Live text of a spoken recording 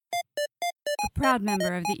a proud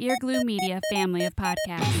member of the Earglue Media family of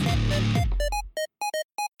podcasts.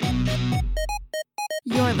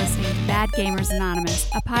 You're listening to Bad Gamers Anonymous,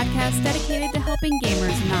 a podcast dedicated to helping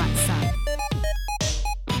gamers not suck.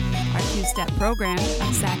 Our two-step program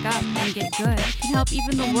of Sack Up and Get Good can help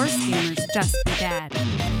even the worst gamers just be bad.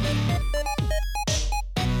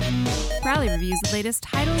 Crowley reviews the latest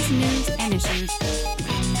titles, news, and issues.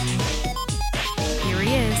 Here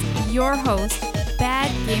he is, your host,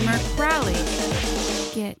 Bad Gamer Crowley.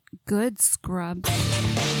 Get good, scrubs.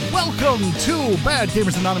 Welcome to Bad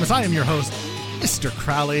Gamers Anonymous. I am your host, Mr.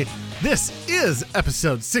 Crowley. This is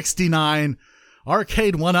episode 69,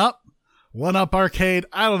 Arcade 1-Up. 1-Up Arcade.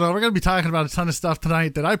 I don't know. We're going to be talking about a ton of stuff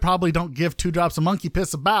tonight that I probably don't give two drops of monkey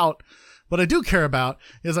piss about. What I do care about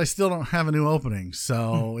is I still don't have a new opening,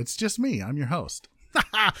 so it's just me. I'm your host.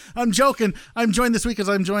 I'm joking. I'm joined this week as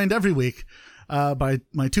I'm joined every week by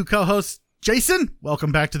my two co-hosts. Jason,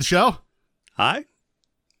 welcome back to the show. Hi.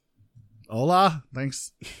 Hola.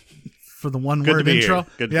 Thanks for the one-word intro.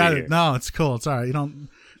 Good to be here. No, it's cool. It's all right.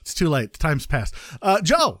 It's too late. The time's passed.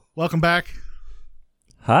 Joe, welcome back.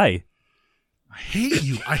 Hi. I hate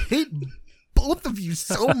you. I hate both of you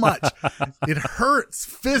so much. It hurts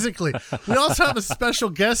physically. We also have a special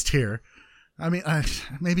guest here. I mean,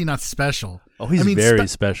 maybe not special. Oh, he's very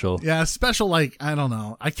special. Yeah, special like, I don't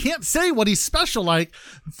know. I can't say what he's special like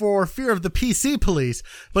for fear of the PC police,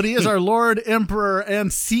 but he is our Lord, Emperor,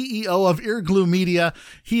 and CEO of Earglue Media.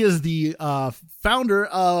 He is the founder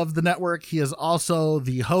of the network. He is also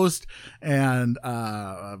the host and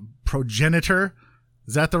progenitor.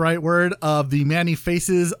 Is that the right word? Of the Manny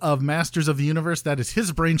Faces of Masters of the Universe. That is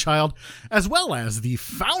his brainchild, as well as the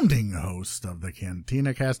founding host of the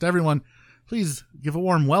Cantina Cast. Everyone, please give a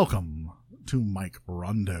warm welcome to Mike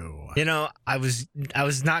Rondo. You know, I was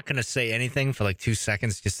not going to say anything for like 2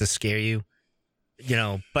 seconds just to scare you,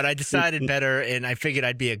 but I decided better, and I figured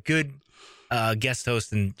I'd be a good guest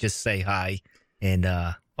host and just say hi and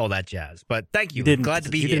all that jazz. But thank you. Glad to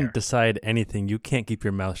be here. You didn't decide anything. You can't keep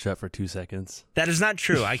your mouth shut for 2 seconds. That is not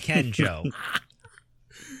true. I can, Joe.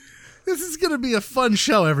 This is going to be a fun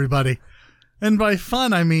show, everybody. And by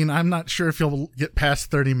fun, I mean, I'm not sure if you'll get past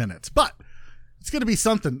 30 minutes, but it's going to be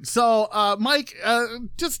something. So, Mike,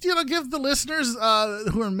 just, give the listeners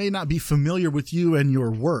who may not be familiar with you and your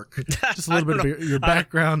work, just a little bit of your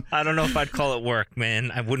background. I don't know if I'd call it work, man.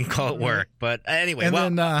 I wouldn't call it work. But anyway,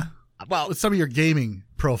 and then with some of your gaming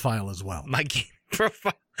profile as well. My game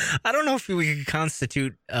profile. I don't know if we could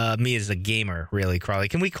constitute me as a gamer, really, Crowley.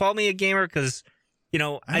 Can we call me a gamer? Because, I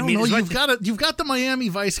don't know. You've got the Miami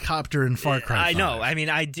Vice copter in Far Cry 5. I know. I mean,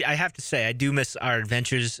 I have to say, I do miss our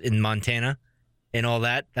adventures in Montana and all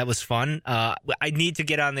that. That was fun. I need to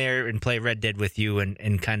get on there and play Red Dead with you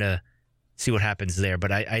and kind of see what happens there.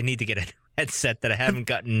 But I need to get a headset that I haven't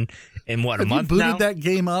gotten in, a month now. Have you booted that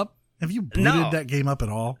game up? Have you booted that game up at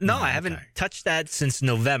all? No, I haven't touched that since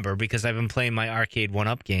November because I've been playing my Arcade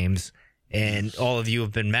 1-Up games, and all of you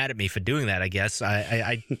have been mad at me for doing that, I guess.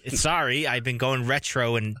 I sorry, I've been going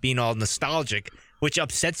retro and being all nostalgic, which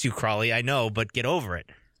upsets you, Crawley, I know, but get over it.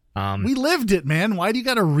 We lived it, man. Why do you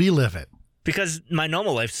got to relive it? Because my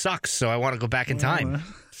normal life sucks, so I want to go back in time.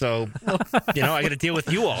 So, I got to deal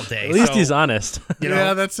with you all day. At least he's honest.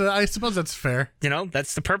 Yeah, that's. I suppose that's fair.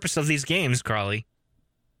 That's the purpose of these games, Crawley.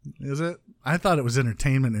 Is it? I thought it was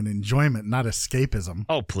entertainment and enjoyment, not escapism.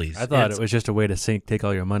 Oh, please. I thought it was just a way to take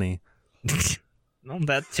all your money. Well,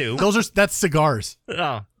 that too. That's cigars.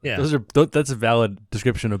 Oh, yeah. That's a valid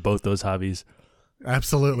description of both those hobbies.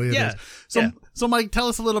 Absolutely, it is. So, Mike, tell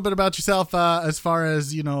us a little bit about yourself as far as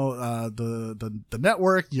the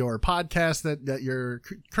network, your podcast that you're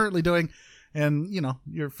currently doing, and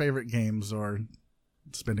your favorite games or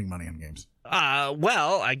spending money on games.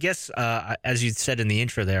 Well, I guess as you said in the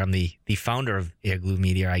intro there, I'm the founder of Earglue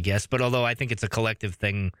Media, I guess. But although I think it's a collective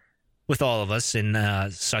thing with all of us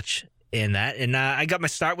and such in that, and I got my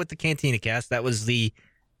start with the Cantina Cast. That was the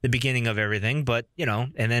beginning of everything. But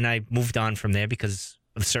and then I moved on from there because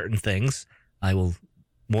of certain things. I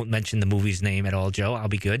won't mention the movie's name at all, Joe. I'll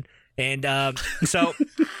be good. And so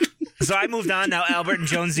I moved on. Now Albert and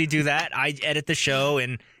Jonesy do that. I edit the show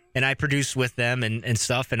and I produce with them and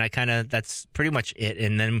stuff, and that's pretty much it.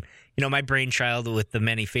 And then, my brainchild with the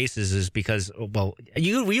Many Faces is because, well,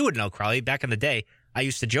 you would know, Crowley, back in the day, I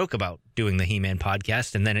used to joke about doing the He-Man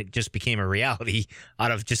podcast, and then it just became a reality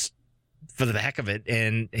out of just for the heck of it.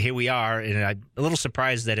 And here we are, and I'm a little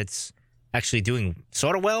surprised that it's actually doing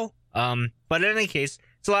sort of well. But in any case,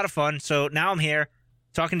 it's a lot of fun. So now I'm here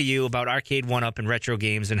talking to you about Arcade 1-Up and retro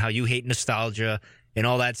games and how you hate nostalgia and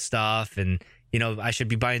all that stuff. And, I should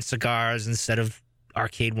be buying cigars instead of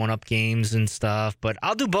Arcade 1-Up games and stuff. But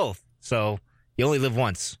I'll do both. So You only live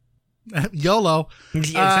once. YOLO. Yeah,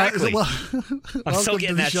 exactly. I'm welcome still to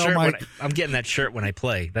getting the that show, shirt. Mike. I'm getting that shirt when I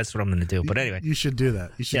play. That's what I'm going to do. But anyway, You should do that.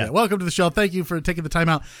 You should Yeah. do that. Welcome to the show. Thank you for taking the time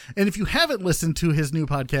out. And if you haven't listened to his new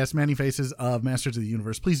podcast, Many Faces of Masters of the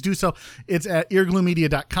Universe, please do so. It's at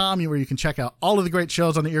eargluemedia.com, where you can check out all of the great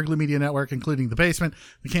shows on the Earglue Media Network, including The Basement,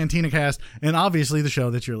 the Cantina Cast, and obviously the show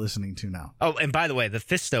that you're listening to now. oh, and by the way, the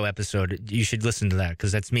Fisto episode, you should listen to that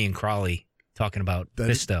because that's me and Crawley talking about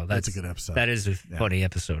Fisto. That's a good episode. That is a funny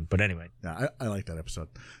episode. But anyway, Yeah, I like that episode.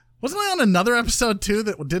 Wasn't I on another episode, too,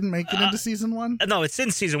 that didn't make it into season 1? no, it's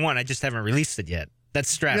in season 1. I just haven't released it yet.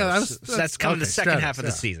 That's Stratos. Yeah, that's coming the okay, second Stratos, half of the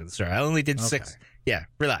yeah. season, sir. I only did 6. Yeah,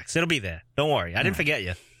 relax. It'll be there. Don't worry. I didn't forget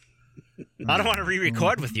you. I don't want to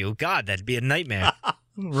re-record with you. God, that'd be a nightmare.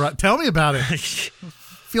 Right, tell me about it.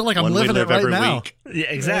 Feel like I'm One we living it live right every now. week. Yeah,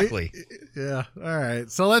 exactly. Yeah. All right.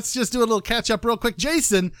 So let's just do a little catch up real quick.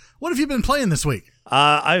 Jason, what have you been playing this week?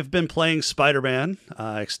 I've been playing Spider-Man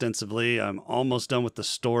extensively. I'm almost done with the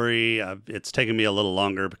story. It's taken me a little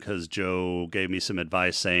longer because Joe gave me some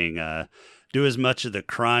advice saying do as much of the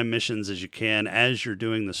crime missions as you can as you're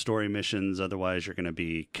doing the story missions. Otherwise, you're going to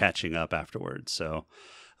be catching up afterwards. So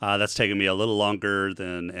that's taken me a little longer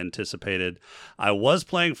than anticipated. I was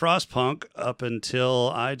playing Frostpunk up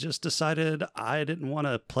until I just decided I didn't want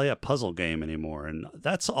to play a puzzle game anymore. And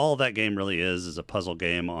that's all that game really is a puzzle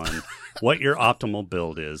game on what your optimal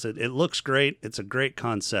build is. It looks great. It's a great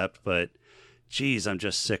concept, but geez, I'm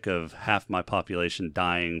just sick of half my population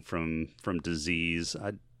dying from disease.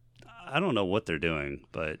 I don't know what they're doing,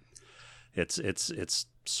 but it's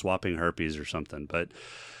swapping herpes or something. But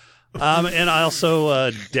and I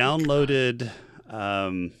also downloaded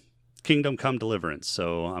Kingdom Come Deliverance,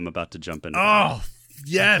 so I'm about to jump in. Oh,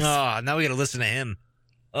 yes. Oh, now we got to listen to him.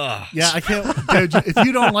 Oh, Yeah, I can't. Dude, if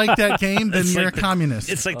you don't like that game, then It's you're like a communist.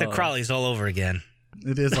 it's like the Crawleys all over again.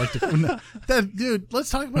 It is like dude. Let's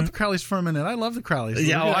talk about the Crowleys for a minute. I love the Crowleys.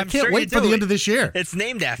 Yeah, I I'm can't sure wait you for do. the end of this year. It's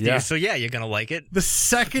named after Yeah. you, so yeah, you're gonna like it. The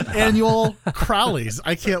second annual Crowleys.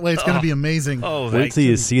 I can't wait. It's going to be amazing. Oh, Wait till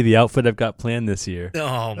you see the outfit I've got planned this year.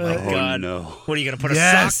 Oh my Oh, God! no. What are you gonna put a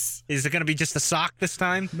Yes. sock? Is it gonna be just a sock this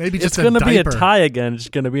time? Maybe It's just going to be a diaper. tie again. It's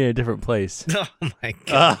going to be in a different place. Oh my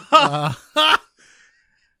God!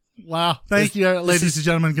 Wow. Thank you, ladies and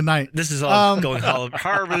gentlemen. Good night. This is all Um, going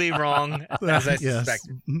horribly wrong, as I Yes.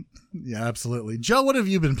 suspected. Yeah, absolutely. Joe, what have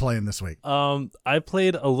you been playing this week? I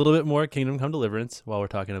played a little bit more Kingdom Come Deliverance while we're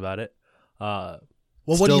talking about it. Well,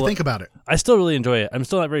 what do you Still- think about it? I still really enjoy it. I'm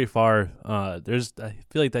still not very far. I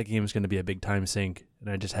feel like that game is going to be a big time sink,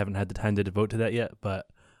 and I just haven't had the time to devote to that yet. But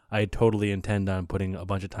I totally intend on putting a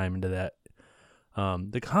bunch of time into that.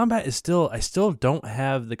 The combat is I still don't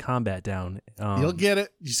have the combat down. You'll get it.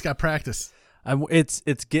 You just got practice.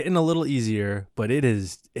 It's getting a little easier, but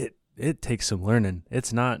it takes some learning.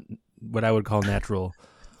 It's not what I would call natural.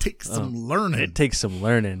 Take some learning. It takes some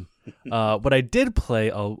learning. What I did play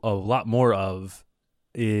a lot more of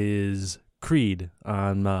is Creed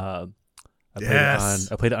on. I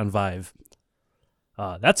played it on Vive.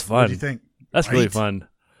 That's fun. What do you think? That's really Right? fun.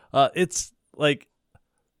 It's like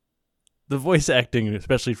the voice acting,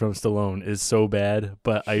 especially from Stallone, is so bad.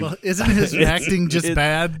 But Well, isn't his acting just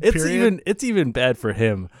bad? Period? It's even bad for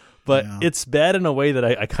him. But Yeah. it's bad in a way that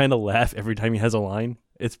I kind of laugh every time he has a line.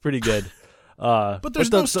 It's pretty good. But there's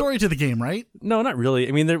no story to the game, right? No, not really.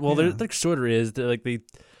 I mean, there sort of is.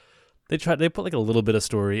 They put like a little bit of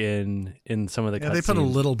story in some of the Yeah, they put a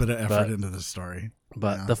cutscenes, little bit of effort but- into the story.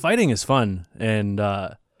 but yeah. the fighting is fun, and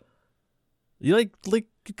you like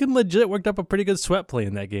you can legit work up a pretty good sweat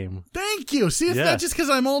playing that game. Thank you. See, it's Yeah. not just because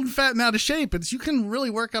I'm old and fat and out of shape. It's you can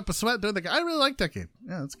really work up a sweat doing the game. I really like that game.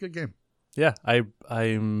 Yeah, it's a good game. Yeah,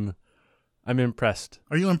 I'm impressed.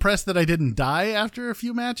 Are you impressed that I didn't die after a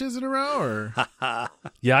few matches in a row? Or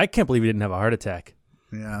Yeah, I can't believe you didn't have a heart attack.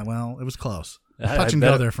 yeah, well, it was close. I Touch and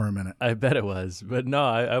bet go it- there for a minute. I bet it was, but no,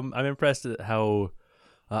 I'm impressed at how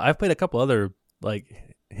I've played a couple other like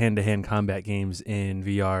hand-to-hand combat games in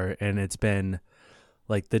VR, and it's been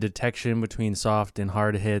like the detection between soft and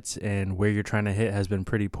hard hits and where you're trying to hit has been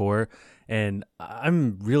pretty poor, and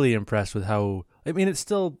I'm really impressed with how. I mean, it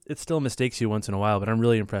still mistakes you once in a while, but I'm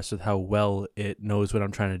really impressed with how well it knows what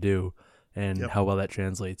I'm trying to do and Yep. how well that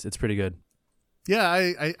translates. It's pretty good. Yeah,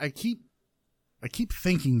 I keep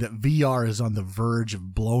thinking that VR is on the verge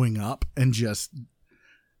of blowing up and just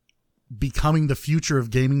becoming the future of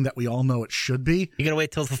gaming that we all know it should be. You gotta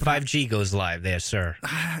wait till the 5G goes live, there, sir.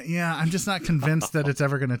 Yeah, I'm just not convinced that it's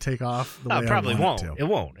ever going to take off the way Oh, probably I want won't. it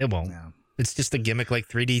to. It won't. Yeah. It's just a gimmick like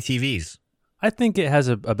 3D TVs. I think it has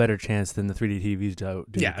a better chance than the 3D TVs do.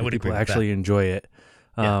 Yeah, I would People agree with actually enjoy it.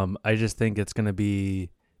 Yeah. I just think it's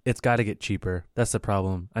got to get cheaper. That's the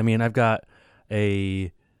problem. I mean, I've got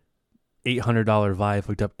a $800 Vive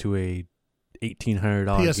hooked up to a $1,800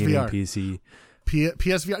 gaming PSVR. PC.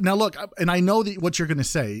 PSVR. Now look, and I know that what you're going to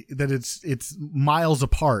say, that it's miles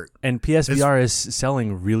apart. And PSVR is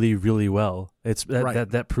selling really, really well. Right.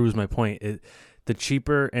 That proves my point. The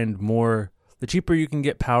cheaper you can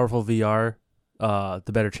get powerful VR,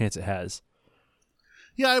 the better chance it has.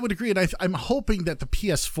 Yeah, I would agree. And I'm hoping that the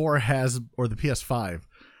PS4 or the PS5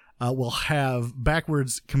 will have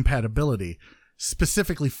backwards compatibility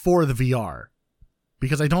specifically for the VR.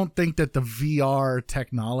 Because I don't think that the VR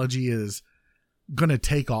technology is going to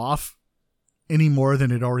take off any more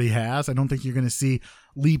than it already has. I don't think you're going to see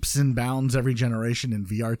leaps and bounds every generation in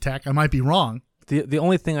VR tech. I might be wrong. The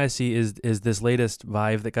only thing I see is this latest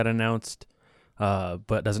Vive that got announced,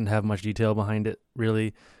 but doesn't have much detail behind it,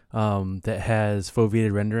 really, that has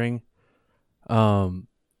foveated rendering.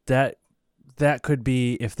 That could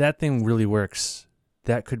be, if that thing really works,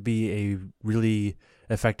 that could be a really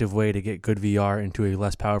effective way to get good VR into a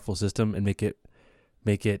less powerful system and make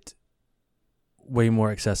it way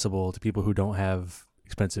more accessible to people who don't have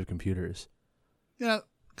expensive computers. Yeah,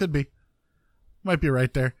 could be. Might be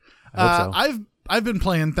right there. I hope so. I've been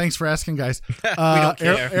playing. Thanks for asking, guys. We don't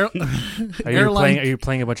care. Are you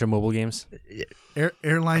playing a bunch of mobile games?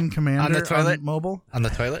 Airline Commander On the toilet? mobile. On the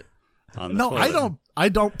toilet? On the No, toilet. I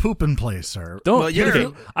don't poop in place, sir. Don't. Well,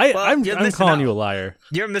 you're- I'm you're I'm missing calling out. you a liar.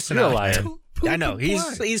 You're missing You're a out. liar. I know. Poop in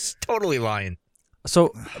He's play. he's totally lying.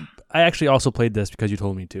 So I actually also played this because you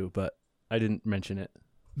told me to, but I didn't mention it.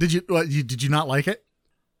 Did you not like it?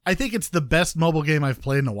 I think it's the best mobile game I've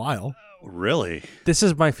played in a while. Really? This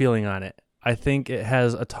is my feeling on it. I think it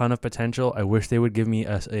has a ton of potential. I wish they would give me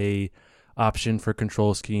a option for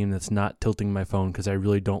control scheme that's not tilting my phone, because I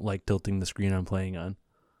really don't like tilting the screen I'm playing on.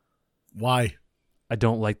 Why? I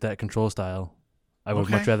don't like that control style. I would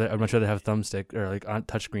Okay. much rather have thumbstick or like on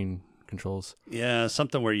touchscreen controls. Yeah,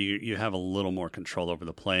 something where you have a little more control over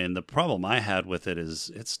the plane. The problem I had with it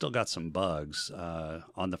is it's still got some bugs.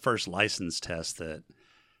 On the first license test that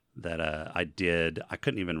I did, I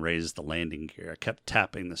couldn't even raise the landing gear. I kept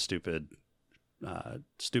tapping the stupid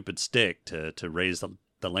stick to raise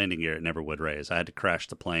the landing gear. It never would raise. I had to crash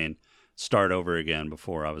the plane, start over again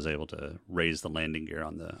before I was able to raise the landing gear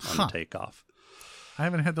on the takeoff. I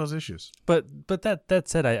haven't had those issues. But that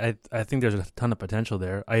said, I think there's a ton of potential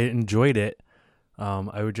there. I enjoyed it.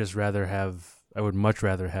 I would much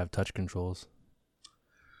rather have touch controls.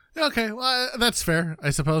 Okay, well, that's fair. I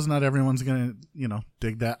suppose not everyone's going to,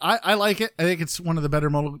 dig that. I like it. I think it's one of the better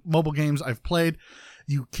mobile games I've played.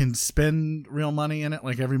 You can spend real money in it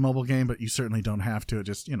like every mobile game, but you certainly don't have to. It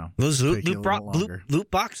just, Those take you a little longer. loot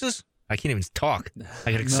boxes? I can't even talk.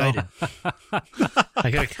 I get excited.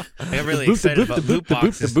 I got really excited about loot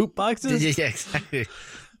boxes. The boot boxes? Yeah, exactly.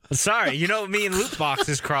 Sorry, me and loot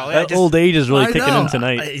boxes, Crawley. That old age is really I kicking know. in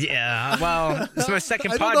tonight. Yeah, well, it's my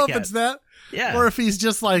second I podcast. don't know if it's that. Yeah. Or if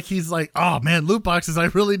he's like, oh man, loot boxes. I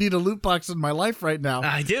really need a loot box in my life right now.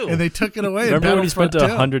 I do. And they took it away. in Remember when you spent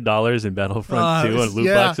Battlefront 2. $100 in Battlefront 2 on loot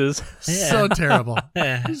yeah. boxes? So terrible.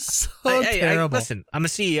 Yeah. So Hey, terrible. listen, I'm a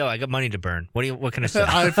CEO. I got money to burn. What can I say?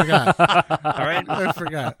 I forgot. All right. I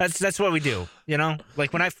forgot. That's what we do.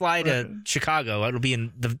 Like when I fly to Chicago, it'll be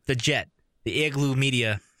in the jet, the Igloo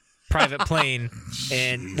Media private plane,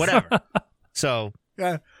 and whatever. So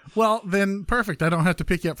Yeah. Well, then perfect. I don't have to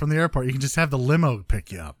pick you up from the airport. You can just have the limo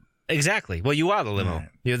pick you up. exactly. Well, you are the limo. Right.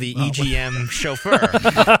 You're the EGM chauffeur.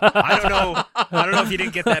 I don't know if you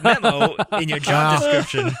didn't get that memo in your job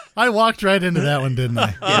description. I walked right into that one, didn't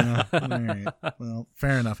I? Yeah. All right. Well,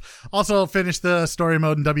 fair enough. Also, finished the story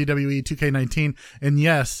mode in WWE 2K19, and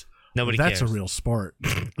yes, Nobody that's cares. a real sport.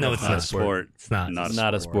 No, it's Not not. a sport. It's not.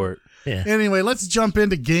 Not a sport. Yeah. Anyway, let's jump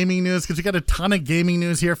into gaming news because we got a ton of gaming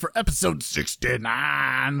news here for episode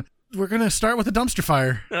 69. We're going to start with a dumpster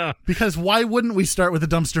fire because why wouldn't we start with a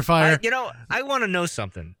dumpster fire? I want to know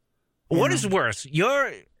something. What is worse?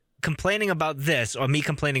 You're complaining about this or me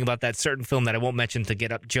complaining about that certain film that I won't mention to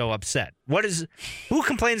get Joe upset? Who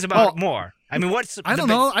complains about it more? I mean, I don't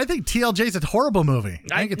know. I think TLJ's a horrible movie.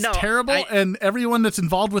 I think it's terrible, and everyone that's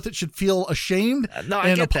involved with it should feel ashamed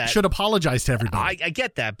I get that. should apologize to everybody. I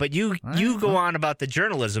get that, but you go on about the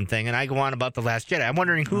journalism thing, and I go on about The Last Jedi. I'm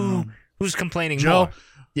wondering who's complaining Joe? more.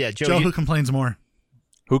 Yeah, Joe, who complains more?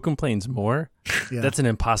 Who complains more? Yeah. That's an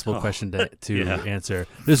impossible question to answer.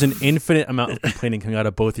 There's an infinite amount of complaining coming out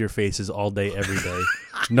of both your faces all day, every day.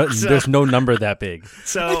 There's no number that big.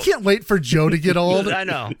 So I can't wait for Joe to get old I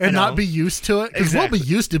know, and I know. not be used to it, because Exactly. we'll be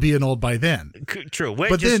used to being old by then. True. We're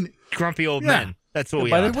But just then- grumpy old yeah. men. That's what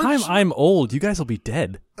we By are. the time I'm old, you guys will be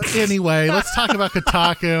dead. Anyway, let's talk about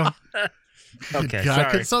Kotaku. Okay,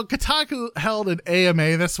 God, sorry. So Kotaku held an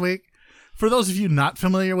AMA this week For those of you not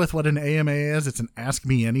familiar with what an AMA is, it's an Ask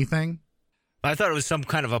Me Anything. I thought it was some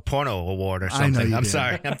kind of a porno award or I know something. you I'm did.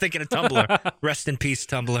 sorry. I'm thinking of Tumblr. Rest in peace,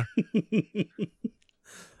 Tumblr.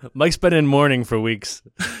 Mike's been in mourning for weeks.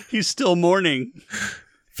 He's still mourning.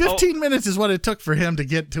 15 minutes is what it took for him to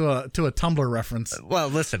get to a Tumblr reference. Well,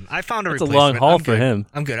 listen, I found a It's a replacement. long haul I'm for good. him.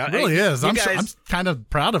 I'm good. It really is. You I'm guys kind of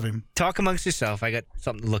proud of him. talk amongst yourself. I got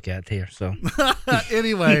something to look at here. So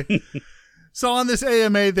Anyway, so on this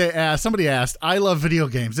AMA, somebody asked, I love video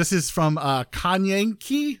games. This is from Kanye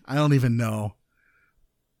Key. I don't even know.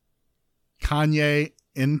 Kanye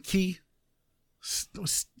Inky.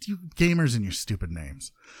 Gamers and your stupid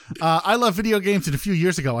names. I love video games, and a few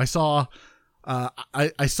years ago I saw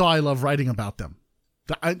I love writing about them.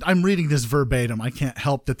 I'm reading this verbatim. I can't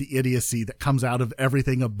help that the idiocy that comes out of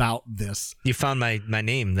everything about this. you found my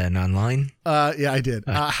name then online. Yeah, I did.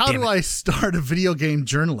 How damn do it. I start a video game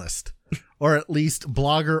journalist, or at least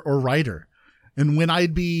blogger or writer? And when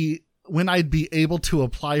I'd be able to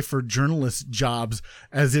apply for journalist jobs,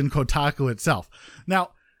 as in Kotaku itself. Now,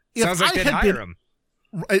 if Sounds like I they'd had hire been- him.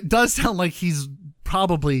 it does sound like he's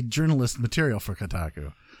probably journalist material for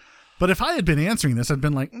Kotaku. But if I had been answering this, I'd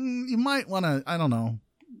been like, you might want to, I don't know,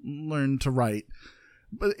 learn to write.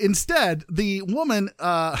 But instead, the woman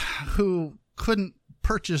who couldn't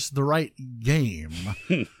purchase the right game,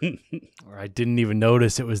 Or I didn't even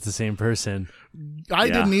notice it was the same person. I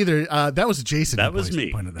Yeah. didn't either. That was Jason. That who was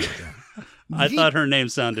me. Pointed that out. I thought her name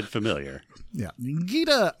sounded familiar. Yeah.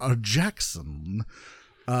 Gita Jackson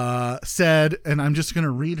said, and I'm just going to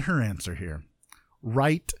read her answer here.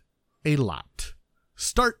 Write a lot.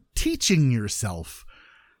 Start teaching yourself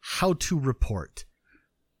how to report.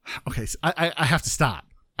 Okay, so I have to stop.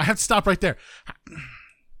 I have to stop right there.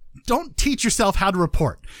 Don't teach yourself how to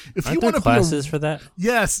report. If Aren't you there want to classes for that?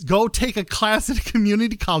 yes, go take a class at a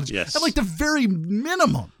community college. Yes. At like the very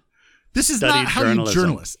minimum. This is Study not how you journalism.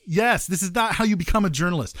 journalist. Yes, this is not how you become a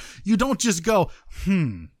journalist. You don't just go,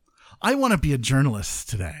 I want to be a journalist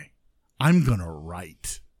today. I'm going to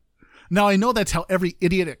write. Now, I know that's how every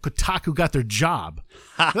idiot at Kotaku got their job.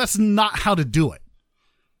 But that's not how to do it.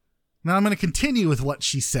 Now, I'm going to continue with what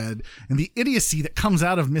she said, and the idiocy that comes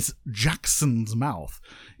out of Miss Jackson's mouth.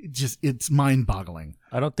 It's mind-boggling.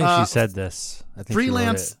 I don't think she said this. I think she wrote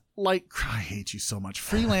Freelance it. like I hate you so much.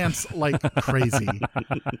 Freelance like crazy.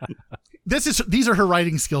 These are her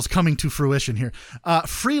writing skills coming to fruition here.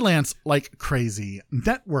 Freelance like crazy.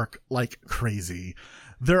 Network like crazy.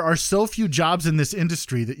 There are so few jobs in this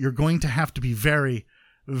industry that you're going to have to be very,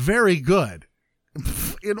 very good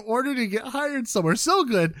in order to get hired somewhere. So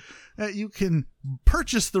good that you can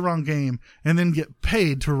purchase the wrong game and then get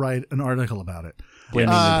paid to write an article about it.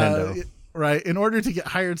 Blaming Nintendo. Right. In order to get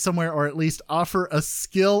hired somewhere or at least offer a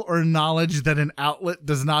skill or knowledge that an outlet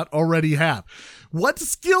does not already have. What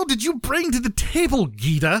skill did you bring to the table,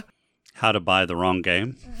 Gita? How to buy the wrong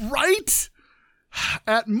game. Right?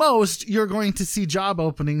 At most, you're going to see job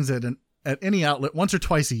openings at any outlet once or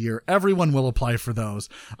twice a year. Everyone will apply for those.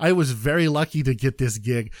 I was very lucky to get this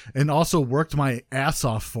gig and also worked my ass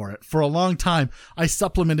off for it. For a long time, I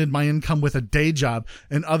supplemented my income with a day job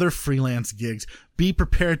and other freelance gigs. Be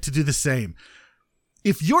prepared to do the same.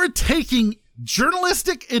 If you're taking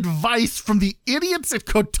journalistic advice from the idiots at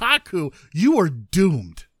Kotaku, you are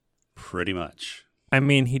doomed. Pretty much. I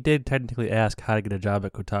mean, he did technically ask how to get a job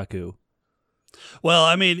at Kotaku. Well,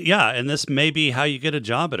 I mean, yeah, and this may be how you get a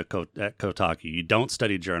job at Kotaku. You don't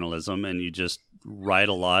study journalism, and you just write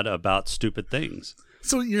a lot about stupid things.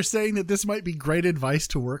 So you're saying that this might be great advice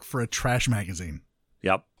to work for a trash magazine?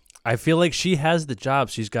 Yep. I feel like she has the job.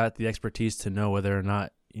 She's got the expertise to know whether or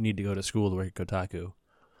not you need to go to school to work at Kotaku.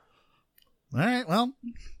 All right, well,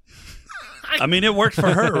 I mean, it worked for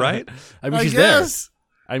her, right? I mean, I she's guess.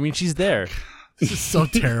 there. I mean, she's there. This is so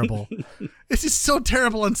terrible. This is so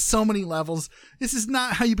terrible on so many levels. This is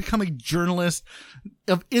not how you become a journalist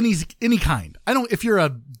of any kind. I don't. If you're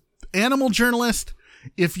a animal journalist,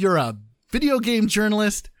 if you're a video game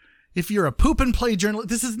journalist, if you're a poop and play journalist,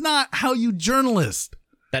 this is not how you journalist.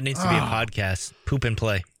 That needs to be a podcast. Poop and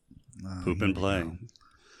play. Poop and play.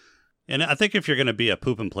 And I think if you're going to be a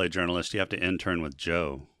poop and play journalist, you have to intern with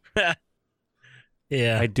Joe.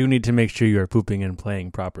 Yeah. I do need to make sure you are pooping and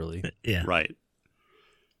playing properly. Yeah. Right.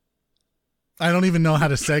 I don't even know how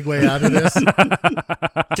to segue out of this.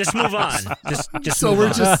 Just move on. Just So move we're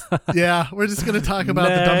on. we're just going to talk about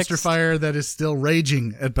the Next. dumpster fire that is still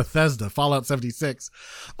raging at Bethesda, Fallout 76.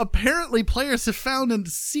 Apparently, players have found a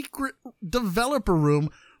secret developer room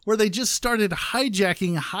where they just started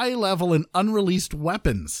hijacking high-level and unreleased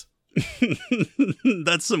weapons.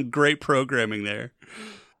 That's some great programming there.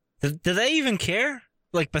 Do they even care?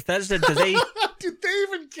 Like Bethesda, do they? Do they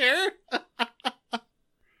even care?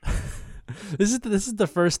 This is the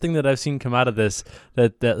first thing that I've seen come out of this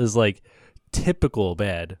that is like typical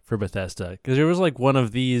bad for Bethesda, because there was like one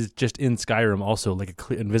of these just in Skyrim also, like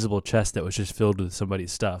a invisible chest that was just filled with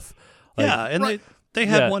somebody's stuff. Like, yeah, and they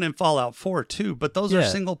had one in Fallout 4 too, but those are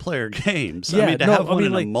single player games. Yeah, I mean, to have one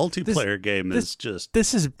in like, a multiplayer game is just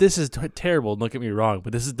this is terrible. Don't get me wrong,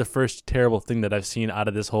 but this is the first terrible thing that I've seen out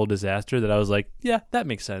of this whole disaster that I was like, yeah, that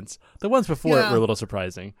makes sense. The ones before it were a little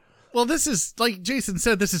surprising. Well, this is, like Jason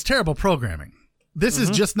said, this is terrible programming. This is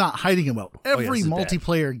just not hiding it well. Every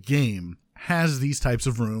multiplayer game has these types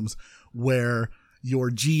of rooms where your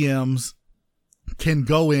GMs can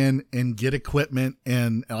go in and get equipment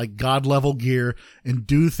and like god level gear and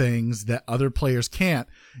do things that other players can't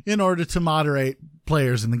in order to moderate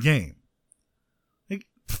players in the game.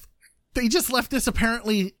 They just left this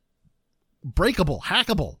apparently breakable,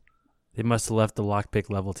 hackable. They must have left the lockpick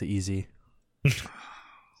level to easy.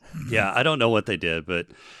 Yeah, I don't know what they did, but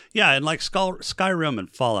yeah, and like Skyrim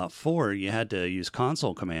and Fallout 4, you had to use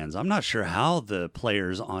console commands. I'm not sure how the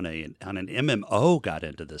players on an MMO got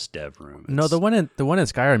into this dev room. No, the one in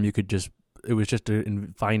Skyrim, it was just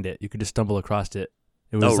to find it. You could just stumble across it.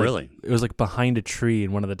 It was really? It was like behind a tree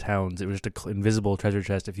in one of the towns. It was just an invisible treasure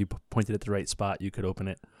chest. If you pointed at the right spot, you could open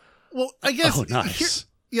it. Well, I guess. Oh, nice.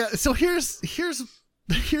 So here's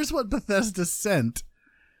what Bethesda sent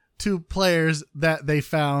to players that they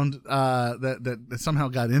found that somehow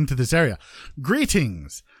got into this area.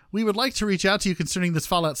 Greetings. We would like to reach out to you concerning this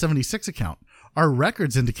Fallout 76 account. Our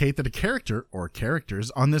records indicate that a character or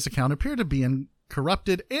characters on this account appear to be in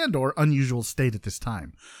corrupted and or unusual state at this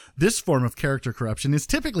time. This form of character corruption is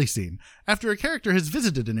typically seen after a character has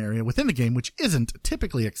visited an area within the game which isn't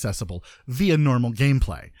typically accessible via normal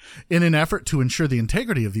gameplay. In an effort to ensure the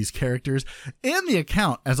integrity of these characters and the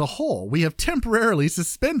account as a whole, we have temporarily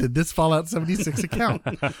suspended this Fallout 76 account.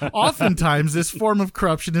 Oftentimes, this form of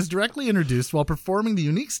corruption is directly introduced while performing the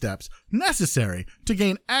unique steps necessary to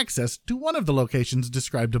gain access to one of the locations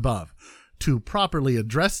described above. To properly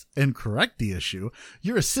address and correct the issue,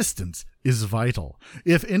 your assistance is vital.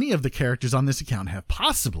 If any of the characters on this account have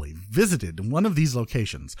possibly visited one of these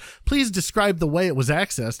locations, please describe the way it was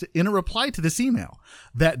accessed in a reply to this email.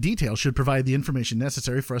 That detail should provide the information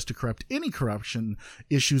necessary for us to correct any corruption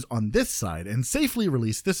issues on this side and safely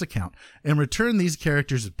release this account and return these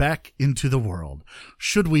characters back into the world.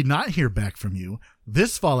 Should we not hear back from you,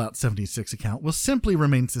 this Fallout 76 account will simply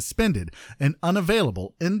remain suspended and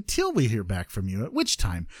unavailable until we hear back from you, at which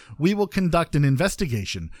time we will conduct an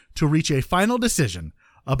investigation to reach a final decision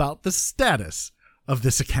about the status of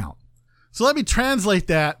this account. So let me translate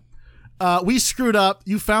that. We screwed up.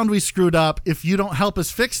 You found we screwed up. If you don't help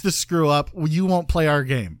us fix the screw up, you won't play our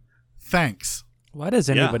game. Thanks. Why does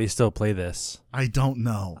anybody still play this? I don't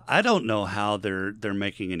know. I don't know how they're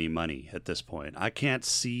making any money at this point. I can't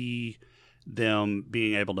see them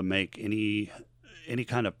being able to make any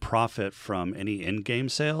kind of profit from any in-game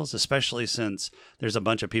sales, especially since there's a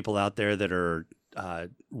bunch of people out there that are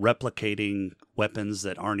replicating weapons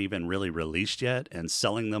that aren't even really released yet and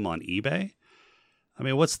selling them on eBay. I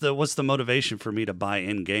mean, what's the motivation for me to buy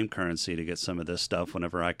in-game currency to get some of this stuff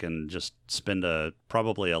whenever I can just spend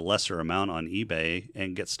probably a lesser amount on eBay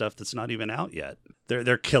and get stuff that's not even out yet?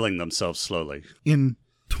 They're killing themselves slowly. In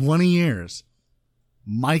 20 years,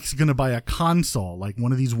 Mike's going to buy a console, like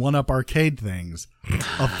one of these one-up arcade things,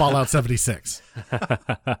 of Fallout 76.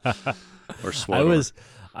 Or SWTOR.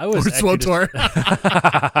 I was or SWTOR.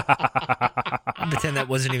 I'll pretend that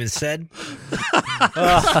wasn't even said.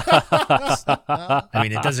 I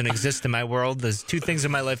mean, it doesn't exist in my world. There's two things in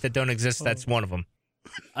my life that don't exist. That's one of them.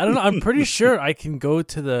 I don't know. I'm pretty sure I can go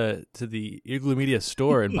to the Igloo Media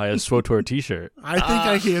store and buy a SWTOR t-shirt. I think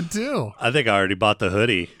I can too. I think I already bought the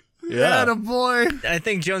hoodie. Yeah, boy. I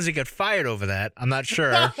think Jonesy got fired over that. I'm not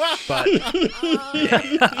sure, but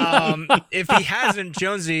if he hasn't,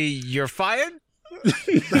 Jonesy, you're fired.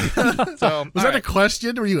 So was that a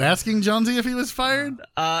question? Were you asking Jonesy if he was fired?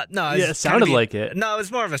 No. It sounded like it. No, it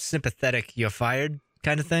was more of a sympathetic "you're fired"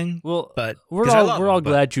 kind of thing. Well, but we're all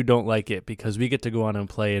glad you don't like it because we get to go on and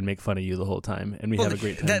play and make fun of you the whole time, and we have a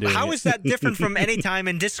great time doing it. How is that different from any time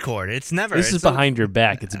in Discord? It's never. This is behind your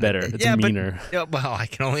back. It's better. It's meaner. Well, I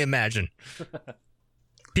can only imagine.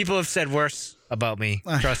 People have said worse about me.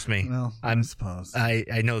 Trust me. Well, I suppose.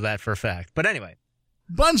 I know that for a fact. But anyway.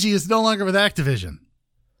 Bungie is no longer with Activision.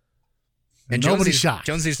 And nobody's shocked.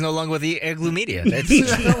 Jonesy's no longer with the Igloo Media.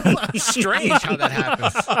 It's strange how that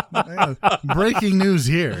happens. Breaking news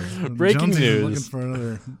here. Breaking Jonesy's news.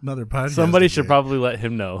 Looking for another podcast. Somebody should probably let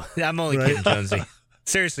him know. I'm only kidding, Jonesy.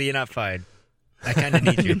 Seriously, you're not fired. I kind of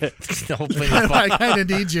need you. The whole thing would fall. I kind of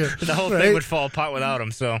need you. The whole thing would fall apart without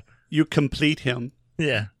him. So you complete him.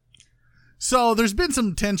 Yeah. So there's been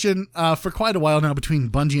some tension for quite a while now between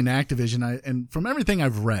Bungie and Activision. And from everything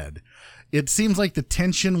I've read, it seems like the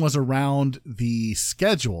tension was around the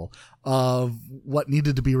schedule of what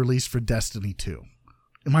needed to be released for Destiny 2.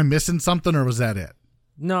 Am I missing something, or was that it?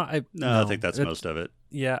 No, I think that's most of it.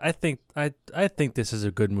 Yeah, I think this is a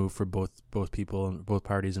good move for both people and both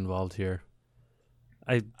parties involved here.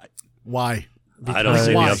 Why? I don't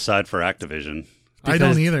see the upside for Activision. I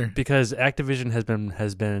don't either. Because Activision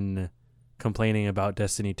has been complaining about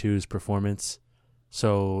Destiny 2's performance.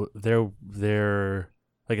 So they're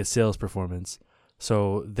like a sales performance.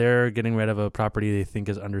 So they're getting rid of a property they think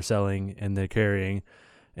is underselling and they're carrying.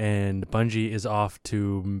 And Bungie is off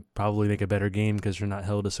to probably make a better game because they're not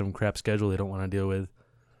held to some crap schedule they don't want to deal with.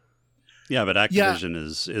 Yeah, but Activision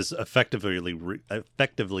is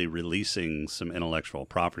effectively releasing some intellectual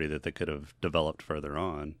property that they could have developed further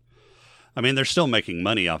on. I mean, they're still making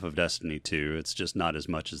money off of Destiny 2. It's just not as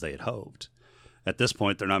much as they had hoped. At this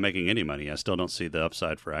point, they're not making any money. I still don't see the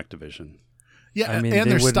upside for Activision. Yeah, I mean, and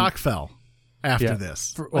their stock fell after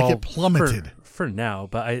this. It plummeted. For now,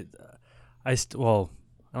 but I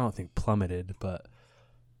don't think plummeted, but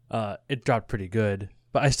it dropped pretty good.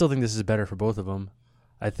 But I still think this is better for both of them.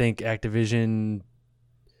 I think Activision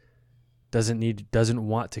doesn't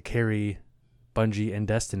want to carry Bungie and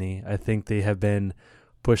Destiny. I think they have been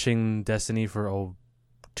pushing Destiny for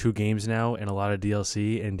 2 games now and a lot of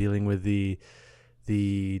DLC and dealing with the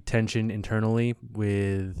tension internally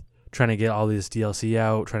with trying to get all this DLC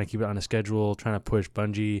out, trying to keep it on a schedule, trying to push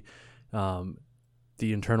Bungie,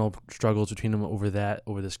 the internal struggles between them over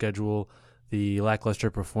the schedule, the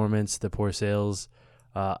lackluster performance, the poor sales.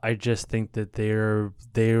 I just think that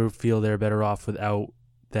they feel they're better off without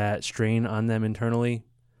that strain on them internally,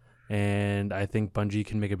 and I think Bungie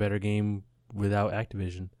can make a better game without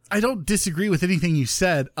Activision. I don't disagree with anything you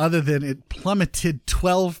said, other than it plummeted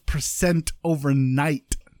 12%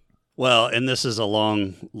 overnight. Well, and this is a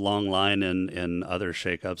long line in other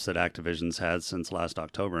shakeups that Activision's had since last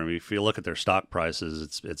October. I mean, if you look at their stock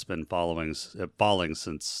prices, it's been falling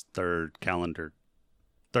since third calendar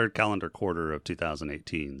quarter of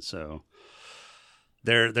 2018. So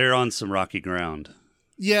they're on some rocky ground.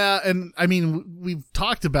 Yeah, and I mean, we've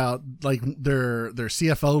talked about like their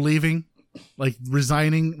CFO leaving, like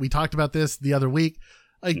resigning. We talked about this the other week.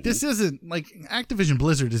 Like this isn't like Activision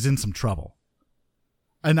Blizzard is in some trouble.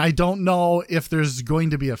 And I don't know if there's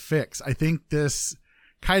going to be a fix. I think this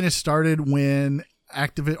kind of started when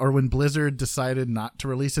when Blizzard decided not to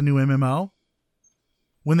release a new MMO.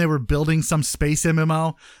 When they were building some space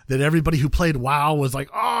MMO that everybody who played WoW was like,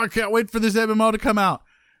 "Oh, I can't wait for this MMO to come out."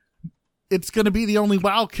 It's going to be the only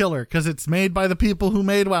WoW killer because it's made by the people who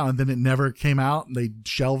made WoW, and then it never came out and they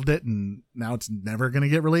shelved it, and now it's never going to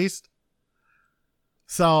get released.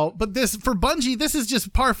 So, but this for Bungie, this is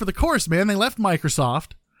just par for the course, man. They left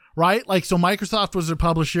Microsoft, right? Like, so Microsoft was their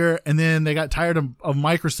publisher, and then they got tired of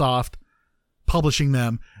Microsoft publishing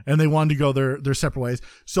them, and they wanted to go their separate ways.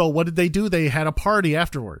 So what did they do? They had a party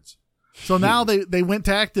afterwards. So now they went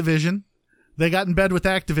to Activision. They got in bed with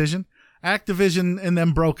Activision. Activision and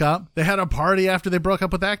them broke up. They had a party after they broke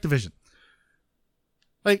up with Activision.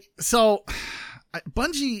 Like, so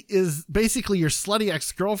Bungie is basically your slutty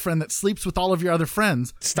ex-girlfriend that sleeps with all of your other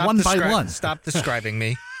friends one by one. Stop describing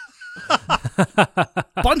me.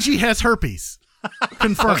 Bungie has herpes.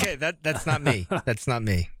 Confirmed. Okay, that's not me. That's not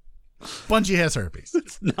me. Bungie has herpes.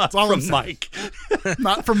 It's not from Mike.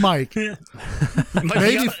 Not from Mike. Maybe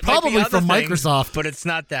probably from Microsoft, but it's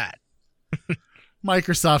not that.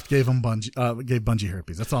 Microsoft gave Bungie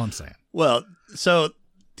herpes. That's all I'm saying. Well, so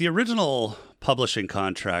the original publishing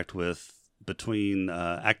contract between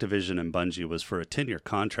Activision and Bungie was for a 10-year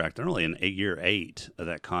contract. They're only in year 8 of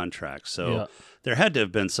that contract, so there had to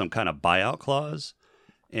have been some kind of buyout clause.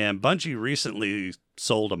 And Bungie recently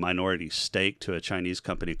sold a minority stake to a Chinese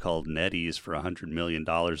company called NetEase for $100 million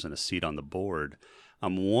and a seat on the board.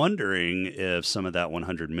 I'm wondering if some of that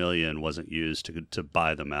 $100 million wasn't used to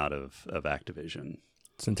buy them out of Activision.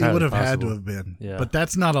 It would have had to have been. Yeah. But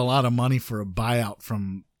that's not a lot of money for a buyout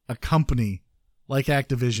from a company like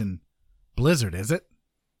Activision Blizzard, is it?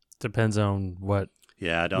 Depends on what.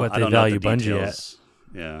 Yeah, I don't value know the Bungie details.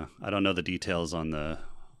 Yeah, I don't know the details on the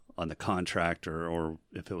contract or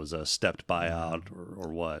if it was a stepped buyout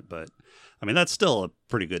or what. But I mean, that's still a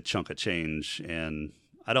pretty good chunk of change, and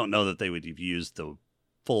I don't know that they would have used the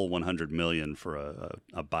full $100 million for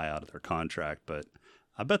a buyout of their contract, but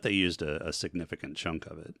I bet they used a significant chunk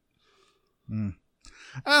of it.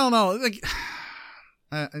 I don't know,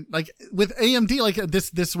 like with AMD, like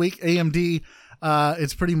this week, AMD,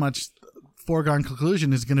 it's pretty much foregone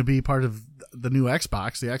conclusion is going to be part of the new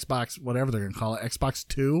Xbox, the Xbox, whatever they're going to call it, Xbox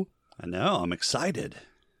 2. I know. I'm excited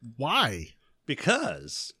Why?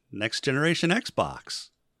 because next generation Xbox.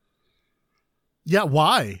 Yeah,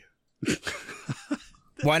 why?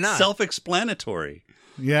 Why not? Self-explanatory.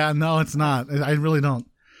 Yeah, no, it's not. I really don't.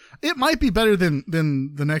 It might be better than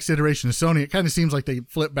the next iteration of Sony. It kind of seems like they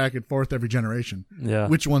flip back and forth every generation. Yeah.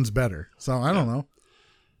 Which one's better? So I don't know.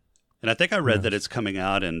 And I think I read that it's coming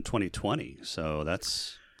out in 2020, so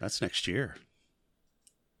that's next year.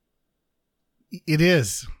 It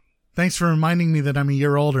is. Thanks for reminding me that I'm a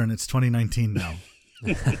year older and it's 2019 now.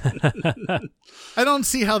 I don't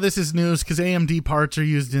see how this is news because AMD parts are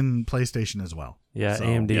used in PlayStation as well. Yeah, So,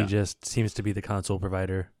 AMD yeah. just seems to be the console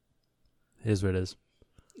provider. Is what it is.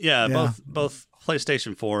 Yeah, Yeah. both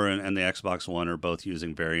PlayStation 4 and the Xbox One are both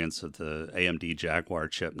using variants of the AMD Jaguar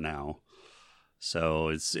chip now. So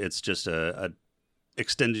it's just a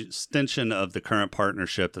extension of the current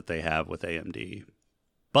partnership that they have with AMD.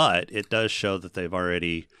 But it does show that they've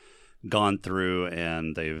already gone through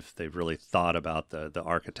and they've really thought about the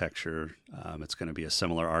architecture. It's going to be a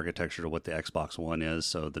similar architecture to what the Xbox One is,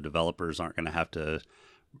 so the developers aren't going to have to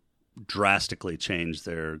drastically change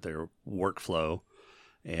their workflow,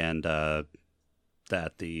 and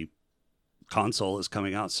that the console is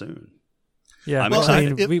coming out soon. Yeah, I'm well,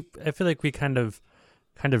 excited. I mean, I feel like we kind of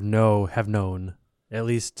have known at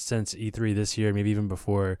least since E3 this year, maybe even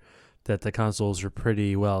before, that the consoles are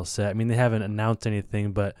pretty well set. I mean, they haven't announced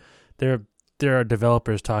anything, but there are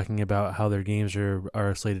developers talking about how their games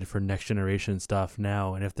are slated for next generation stuff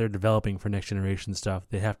now, and if they're developing for next generation stuff,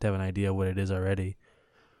 they have to have an idea what it is already.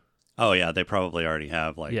 Oh yeah, they probably already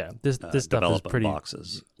have This stuff is development pretty.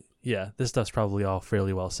 boxes. Yeah, this stuff's probably all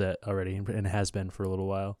fairly well set already, and has been for a little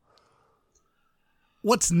while.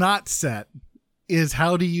 What's not set is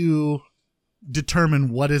how do you determine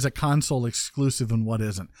what is a console exclusive and what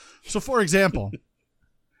isn't. So, for example,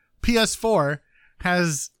 PS4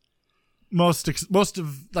 has most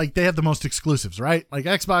of they have the most exclusives, right? Like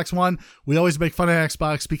Xbox One, we always make fun of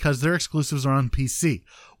Xbox because their exclusives are on PC.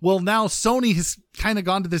 Well, now Sony has kind of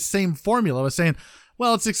gone to this same formula of saying,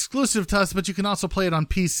 well, it's exclusive to us, but you can also play it on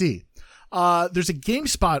PC. There's a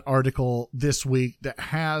GameSpot article this week that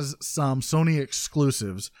has some Sony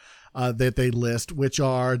exclusives that they list, which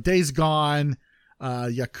are Days Gone,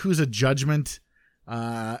 Yakuza Judgment,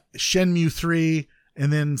 Shenmue 3,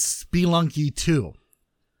 and then Spelunky 2.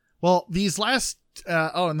 Well, these last...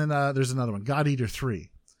 and then there's another one, God Eater 3.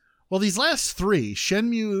 Well, these last three,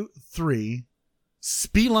 Shenmue 3,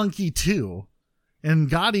 Spelunky 2, and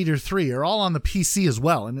God Eater 3 are all on the PC as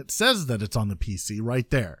well, and it says that it's on the PC right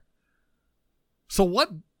there. So what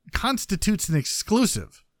constitutes an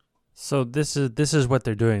exclusive? So this is what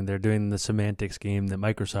they're doing. They're doing the semantics game that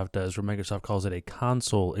Microsoft does, where Microsoft calls it a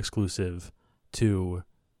console exclusive to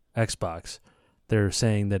Xbox. They're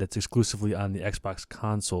saying that it's exclusively on the Xbox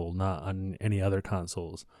console, not on any other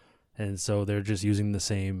consoles. And so they're just using the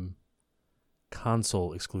same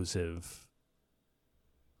console exclusive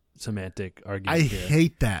semantic argument. I here.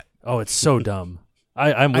 hate that. Oh, it's so dumb.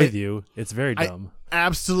 I'm with you. It's very dumb.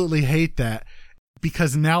 Absolutely hate that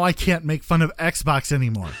because now I can't make fun of Xbox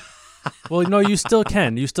anymore. Well, no, you still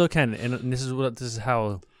can. You still can, and this is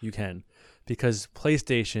how you can, because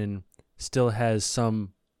PlayStation still has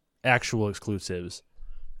some actual exclusives,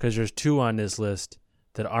 because there's 2 on this list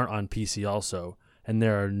that aren't on PC also, and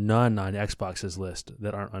there are none on Xbox's list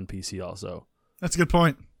that aren't on PC also. That's a good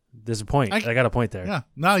point. There's a point. I got a point there. Yeah,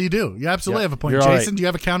 no, you do. You absolutely Yeah, have a point. you're Jason, all right. do you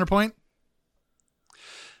have a counterpoint?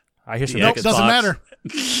 I hear some Yeah, Nope, crickets. doesn't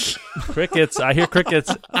Xbox. matter. Crickets. I hear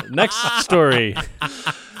crickets. Next story.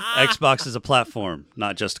 Xbox is a platform,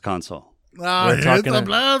 not just a console. We're It's talking. a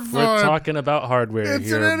platform. We're talking about hardware It's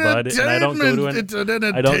here, an bud. And I don't go to It's an an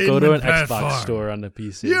entertainment Xbox platform. store on the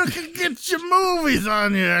PC. You can get your movies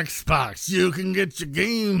on your Xbox. You can get your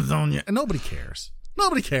games on your... And nobody cares.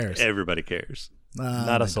 Nobody cares. Everybody cares.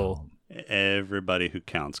 Not a soul. Everybody who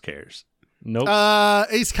counts cares. Nope.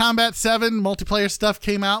 Ace Combat 7 multiplayer stuff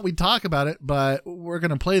came out. We'd talk about it, but we're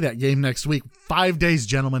going to play that game next week. 5 days,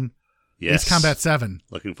 gentlemen. Yes. Ace Combat 7.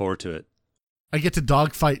 Looking forward to it. I get to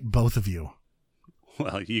dogfight both of you.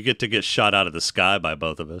 Well, you get to get shot out of the sky by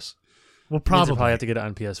both of us. Well, Means I probably. have to get it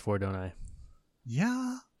on PS4, don't I?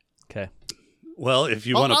 Yeah. Okay. Well, if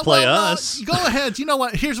you want to play us, Go ahead. You know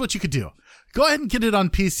what? Here's what you could do. Go ahead and get it on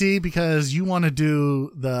PC because you want to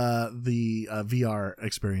do the VR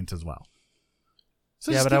experience as well.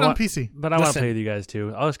 So just but get I it on want PC. But I want to Listen. play with you guys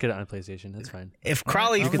too. I'll just get it on PlayStation. That's fine. If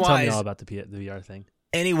Crowley You can tell me flies all about the VR thing.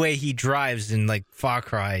 any way he drives in like Far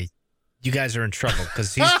Cry, you guys are in trouble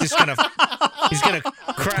because he's just gonna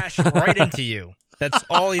crash right into you. That's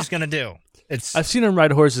all he's gonna do. It's I've seen him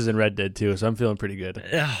ride horses in Red Dead too, so I'm feeling pretty good.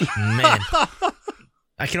 oh, man.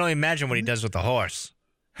 I can only imagine what he does with the horse.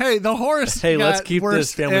 Hey, the horse. Hey, let's got keep worst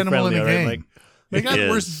this family animal friendly, in the all right, game. Mike? They got It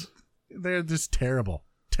worse. is. They're just terrible.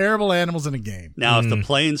 Terrible animals in a game. Now, if the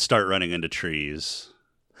planes start running into trees,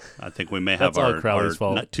 I think we may have That's all our Crowley's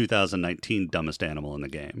fault. 2019 dumbest animal in the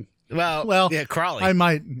game. Well, yeah, Crawley. I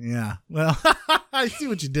might. Yeah. Well, I see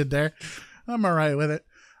what you did there. I'm all right with it.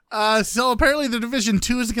 So apparently the Division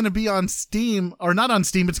 2 is going to be on Steam, or not on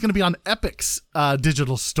Steam. It's going to be on Epic's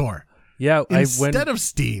digital store Yeah, instead of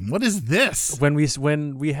Steam. What is this?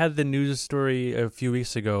 when we had the news story a few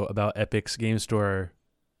weeks ago about Epic's Game Store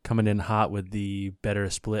coming in hot with the better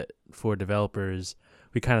split for developers,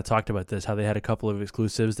 we kind of talked about this, how they had a couple of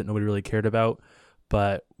exclusives that nobody really cared about,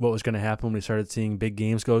 but what was going to happen when we started seeing big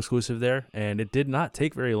games go exclusive there, and it did not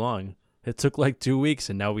take very long. It took like 2 weeks,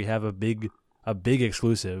 and now we have a big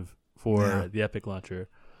exclusive for the Epic launcher.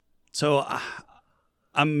 So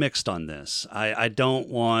I'm mixed on this. I don't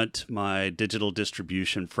want my digital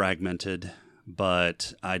distribution fragmented,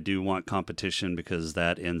 but I do want competition because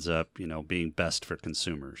that ends up, being best for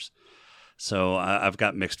consumers. So I've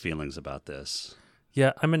got mixed feelings about this.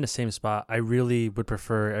 Yeah, I'm in the same spot. I really would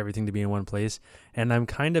prefer everything to be in one place, and I'm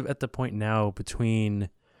kind of at the point now between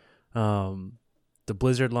the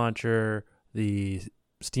Blizzard launcher, the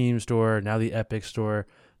Steam store, now the Epic store,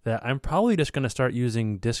 that I'm probably just going to start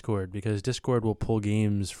using Discord, because Discord will pull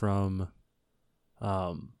games from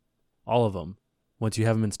all of them. Once you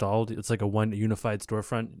have them installed, it's like a one unified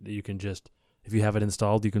storefront that you can just, if you have it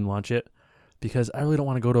installed, you can launch it, because I really don't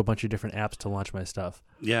want to go to a bunch of different apps to launch my stuff.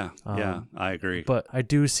 Yeah, I agree. But I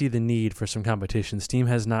do see the need for some competition. Steam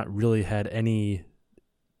has not really had any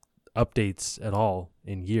updates at all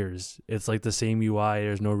in years. It's like the same UI.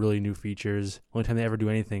 There's no really new features. Only time they ever do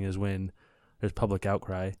anything is when there's public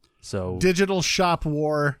outcry. So Digital shop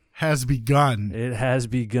war has begun. it has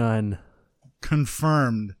begun.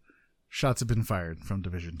 Confirmed. Shots have been fired from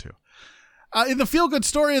Division 2. In the feel-good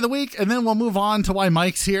story of the week, and then we'll move on to why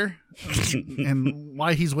Mike's here and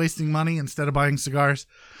why he's wasting money instead of buying cigars.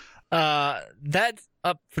 That's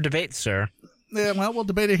up for debate, sir. Yeah, well, we'll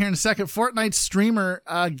debate it here in a second. Fortnite streamer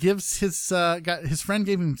gives his friend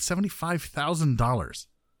gave him $75,000.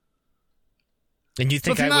 And you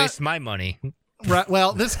think if I you're not- waste my money? Right.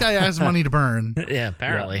 Well, this guy has money to burn. Yeah,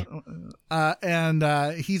 apparently.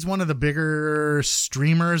 And he's one of the bigger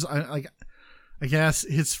streamers. I guess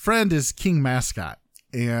his friend is King Mascot,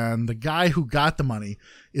 and the guy who got the money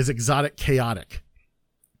is Exotic Chaotic.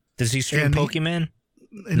 Does he stream And he- Pokemon?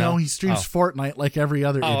 No, he streams Fortnite like every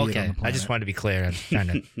other idiot Oh, on okay. the planet. I just wanted to be clear. I'm trying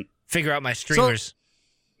to figure out my streamers.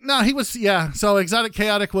 No, he was, yeah. So Exotic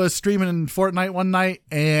Chaotic was streaming in Fortnite one night,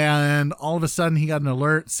 and all of a sudden he got an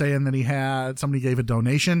alert saying that somebody gave a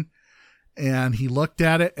donation, and he looked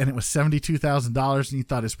at it, and it was $72,000, and he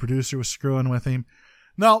thought his producer was screwing with him.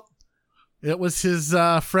 No, it was his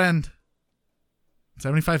friend.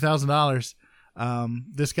 $75,000.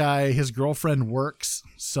 This guy, his girlfriend works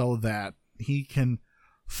so that he can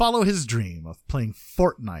follow his dream of playing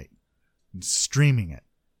Fortnite and streaming it.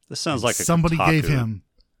 This sounds like a Somebody Kotaku gave him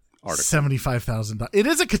article. $75,000. It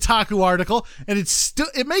is a Kotaku article, and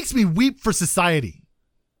it makes me weep for society.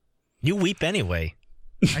 You weep anyway.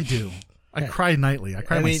 I do. I cry nightly. I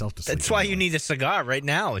cry myself to sleep. That's why you need a cigar right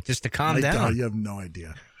now, just to calm I down. don't. You have no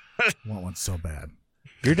idea. I want one so bad.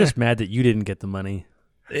 You're just mad that you didn't get the money.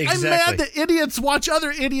 Exactly. I'm mad that idiots watch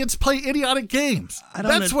other idiots play idiotic games.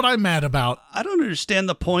 That's what I'm mad about. I don't understand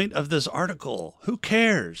the point of this article. Who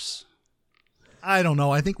cares? I don't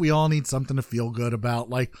know. I think we all need something to feel good about.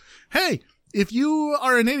 Like, hey, if you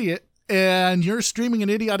are an idiot and you're streaming an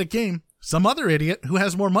idiotic game, some other idiot who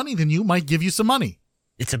has more money than you might give you some money.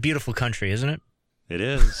 It's a beautiful country, isn't it? It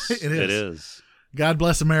is. It is. It is. God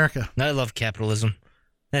bless America. I love capitalism.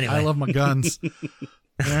 Anyway. I love my guns.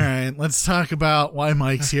 All right, let's talk about why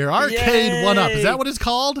Mike's here. Arcade Yay! 1UP. Is that what it's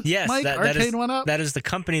called? Yes, Mike? that Arcade is, 1UP? That is the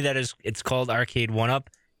company it's called Arcade 1UP.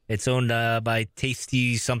 It's owned by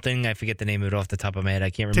Tasty something. I forget the name of it off the top of my head.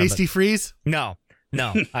 I can't remember. Tasty Freeze? No,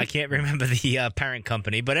 I can't remember the parent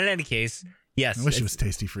company. But in any case, yes. I wish it was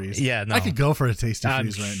Tasty Freeze. Yeah, no. I could go for a Tasty I'm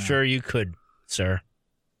Freeze right now. sure you could, sir.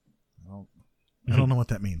 I don't know what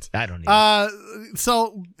that means. I don't know.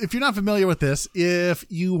 So, if you're not familiar with this, if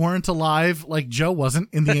you weren't alive like Joe wasn't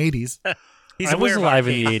in the 80s, He's I was aware of alive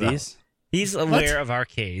in the arcades. 80s. He's aware of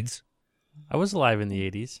arcades. I was alive in the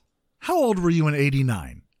 80s. how old were you in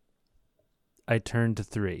 89? I turned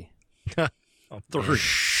 3.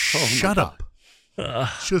 Shut up.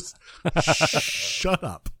 Just shut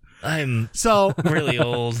up. I'm So, really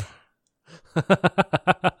old.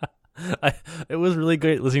 It was really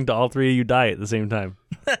great listening to all three of you die at the same time.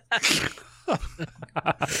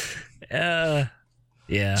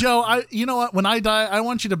 Yeah. Joe, you know what? When I die, I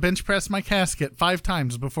want you to bench press my casket 5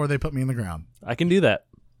 times before they put me in the ground. I can do that.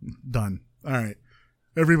 Done. All right.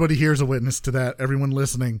 Everybody here's a witness to that. Everyone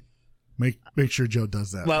listening, make sure Joe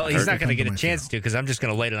does that. Well, he's not going to get a chance to because I'm just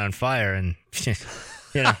going to light it on fire and,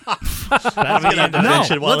 you know. That'll be the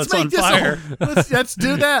invention while it's on fire. Let's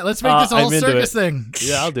do that. Let's make this a whole circus thing.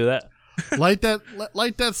 Yeah, I'll do that. Light that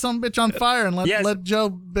sumbitch on fire and let Joe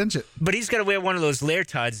bench it. But he's got to wear one of those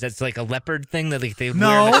leotards that's like a leopard thing that they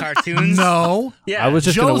wear in the cartoons. No. Yeah. I was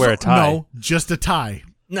just going to wear a tie. No, just a tie.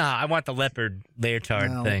 No, I want the leopard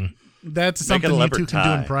leotard thing. That's something you two can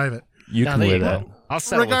do in private. You can wear that. I'll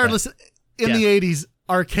settle Regardless, in the 80s,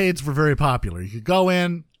 arcades were very popular. You could go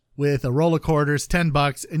in with a roll of quarters,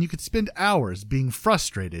 $10, and you could spend hours being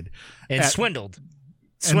frustrated and swindled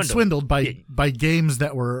by games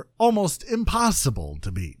that were almost impossible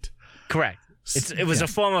to beat. Correct. It was a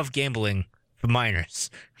form of gambling for minors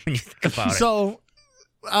when you think about it. So,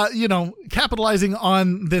 capitalizing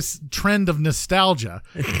on this trend of nostalgia,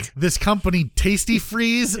 this company, Tasty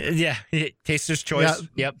Freeze. Yeah, Taster's Choice.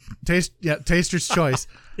 Yeah, Taster's Choice.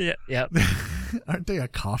 Yeah. Aren't they a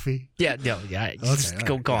coffee? Yeah, no, yeah.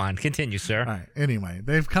 Go on. Continue, sir. All right. Anyway,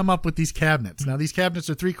 they've come up with these cabinets. Now, these cabinets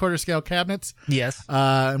are 3/4 scale cabinets. Yes.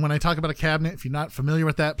 And when I talk about a cabinet, if you're not familiar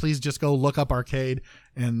with that, please just go look up arcade.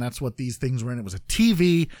 And that's what these things were in. It was a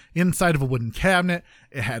TV inside of a wooden cabinet.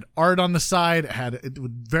 It had art on the side. It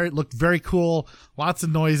looked very cool. Lots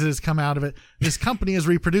of noises come out of it. This company has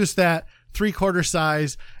reproduced that 3/4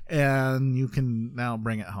 size, and you can now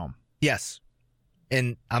bring it home. Yes.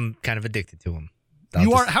 And I'm kind of addicted to them.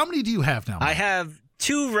 How many do you have now, Mike? I have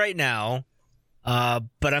 2 right now,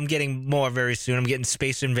 but I'm getting more very soon. I'm getting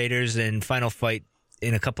Space Invaders and Final Fight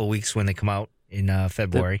in a couple of weeks when they come out in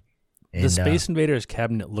February. The Space Invaders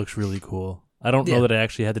cabinet looks really cool. I don't know that I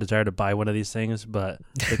actually had the desire to buy one of these things, but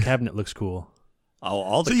the cabinet looks cool. Oh,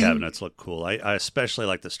 all the cabinets look cool. I especially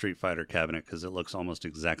like the Street Fighter cabinet because it looks almost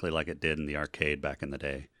exactly like it did in the arcade back in the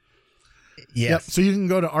day. Yes. Yep. So you can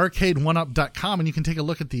go to arcade1up.com and you can take a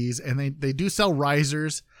look at these, and they do sell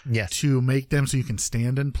risers to make them so you can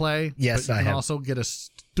stand and play. Yes, but you can also get a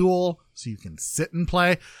stool so you can sit and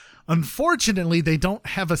play. Unfortunately, they don't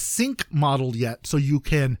have a sink model yet, so you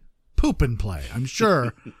can poop and play. I'm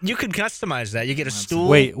sure. You can customize that. You get a stool.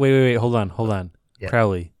 Wait. Hold on. Yeah.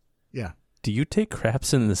 Crowley. Yeah. Do you take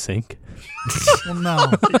craps in the sink? Well,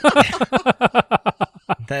 no.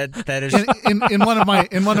 That is in one of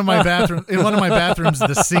my bathrooms,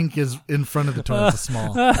 the sink is in front of the toilet. It's a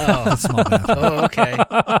small bathroom. Oh, okay.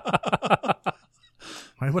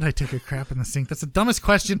 Why would I take a crap in the sink? That's the dumbest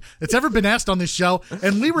question that's ever been asked on this show,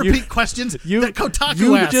 and we repeat questions that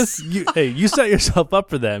Kotaku asks. You set yourself up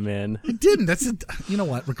for that, man. I didn't. You know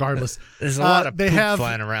what? Regardless, there's a lot of poop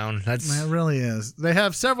flying around. It really is. They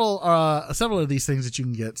have several of these things that you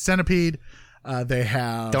can get. Centipede. They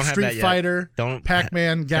have Street Fighter,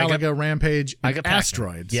 Pac-Man, Galaga, Rampage, and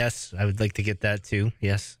Asteroids. Yes, I would like to get that too.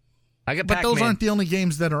 Yes. I got But those aren't the only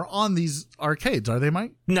games that are on these arcades, are they,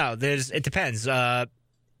 Mike? No, it depends.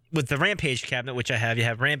 With the Rampage cabinet, which I have, you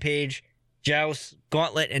have Rampage, Joust,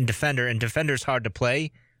 Gauntlet, and Defender. And Defender's hard to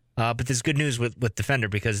play, but there's good news with Defender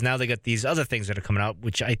because now they got these other things that are coming out,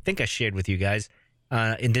 which I think I shared with you guys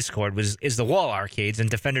in Discord, is the wall arcades, and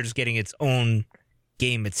Defender's getting its own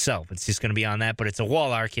game itself. It's just going to be on that, but it's a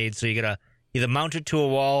wall arcade, so you got to either mount it to a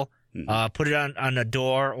wall, put it on a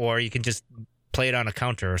door, or you can just play it on a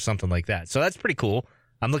counter or something like that. So that's pretty cool.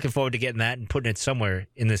 I'm looking forward to getting that and putting it somewhere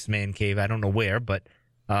in this man cave. I don't know where, but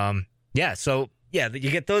you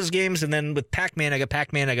get those games, and then with Pac-Man, I got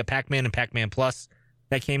Pac-Man, and Pac-Man Plus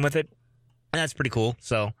that came with it, and that's pretty cool.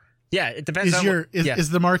 So yeah, it depends. Is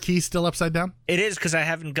the marquee still upside down? It is because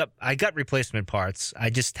I got replacement parts. I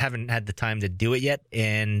just haven't had the time to do it yet,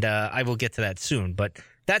 and I will get to that soon. But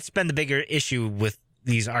that's been the bigger issue with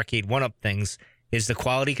these Arcade 1-Up things is the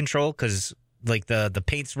quality control because like the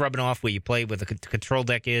paint's rubbing off where you play where the control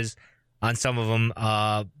deck is on some of them.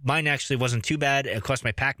 Mine actually wasn't too bad. Of course,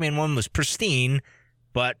 my Pac-Man one was pristine,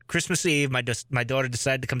 but Christmas Eve, my daughter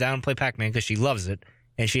decided to come down and play Pac-Man because she loves it,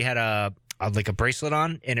 and she had a bracelet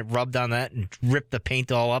on, and it rubbed on that and ripped the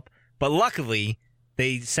paint all up. But luckily,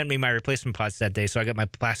 they sent me my replacement parts that day, so I got my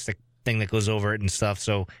plastic thing that goes over it and stuff,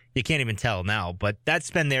 so you can't even tell now. But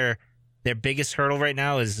that's been their biggest hurdle right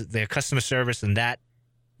now is their customer service, and that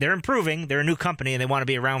they're improving. They're a new company, and they want to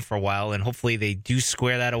be around for a while, and hopefully they do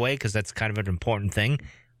square that away because that's kind of an important thing.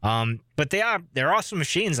 But they're awesome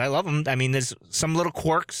machines. I love them. I mean, there's some little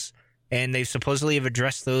quirks, and they supposedly have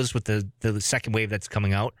addressed those with the second wave that's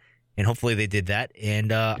coming out. And hopefully they did that.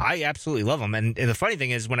 And I absolutely love them. And the funny thing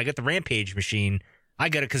is, when I got the Rampage machine, I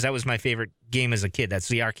got it because that was my favorite game as a kid. That's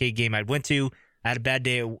the arcade game I went to. I had a bad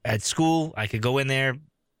day at school. I could go in there,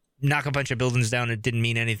 knock a bunch of buildings down. It didn't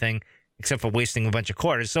mean anything except for wasting a bunch of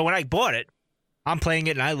quarters. So when I bought it, I'm playing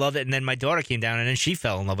it and I love it. And then my daughter came down and then she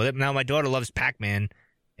fell in love with it. Now my daughter loves Pac-Man,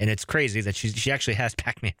 and it's crazy that she actually has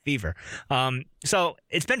Pac-Man fever. So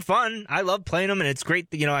it's been fun. I love playing them, and it's great.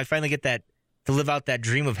 I finally get to live out that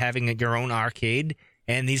dream of having your own arcade.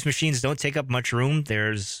 And these machines don't take up much room.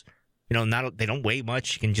 There's, they don't weigh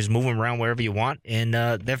much. You can just move them around wherever you want, and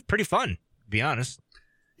they're pretty fun, to be honest.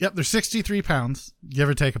 Yep, they're 63 pounds, give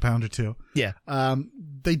or take a pound or two. Yeah.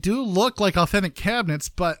 They do look like authentic cabinets,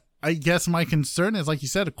 but I guess my concern is, like you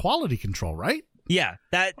said, a quality control, right? Yeah,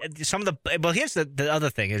 here's the other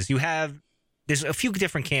thing is there's a few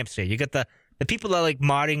different camps here. You got the people that like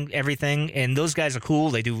modding everything, and those guys are cool.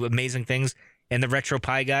 They do amazing things. And the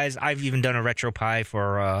RetroPie guys, I've even done a RetroPie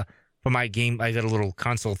for my game. I got a little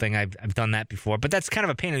console thing. I've done that before, but that's kind of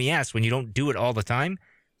a pain in the ass when you don't do it all the time.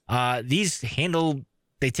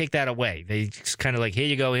 They take that away. They just kind of like, here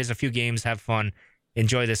you go. Here's a few games. Have fun.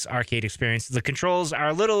 Enjoy this arcade experience. The controls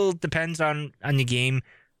are depends on your game.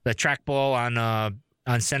 The trackball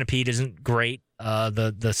on Centipede isn't great.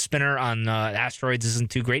 The spinner on Asteroids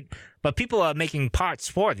isn't too great. But people are making parts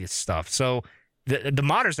for this stuff. So the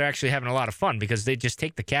modders are actually having a lot of fun because they just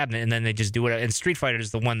take the cabinet and then they just do it. And Street Fighter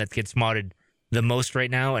is the one that gets modded the most right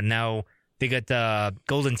now. And now they got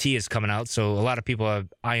Golden Tee is coming out. So a lot of people are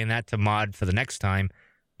eyeing that to mod for the next time.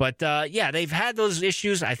 But they've had those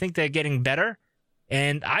issues. I think they're getting better.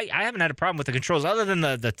 And I haven't had a problem with the controls other than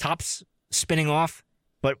the tops spinning off.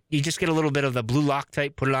 But you just get a little bit of the blue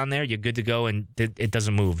Loctite, put it on there, you're good to go, and it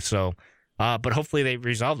doesn't move. So, but hopefully they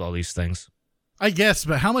resolved all these things. I guess,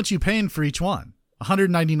 but how much you paying for each one?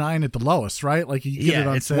 $199 at the lowest, right? Like you get it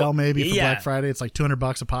on sale maybe for Black Friday. It's like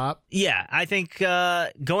 $200 a pop. Yeah, I think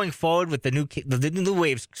going forward with the new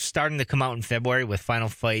waves starting to come out in February with Final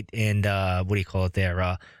Fight and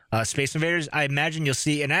Space Invaders, I imagine you'll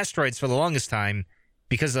see, and Asteroids for the longest time,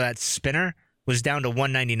 because of that spinner, was down to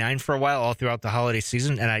 $199 for a while all throughout the holiday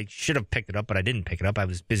season, and I should have picked it up, but I didn't pick it up. I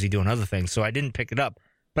was busy doing other things, so I didn't pick it up.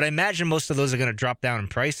 But I imagine most of those are going to drop down in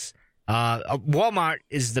price. Walmart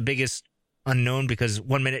is the biggest unknown because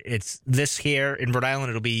 1 minute it's this here in Rhode Island,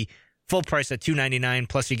 it'll be full price at $299,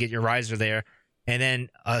 plus you get your riser there, and then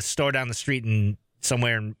a store down the street in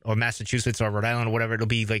somewhere or Massachusetts or Rhode Island or whatever, it'll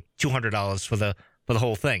be like $200 for the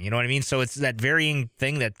whole thing. You know what I mean? So it's that varying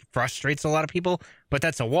thing that frustrates a lot of people, but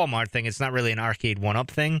that's a Walmart thing. It's not really an arcade one-up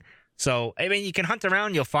thing. So, I mean, you can hunt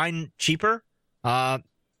around. You'll find cheaper. I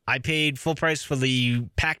paid full price for the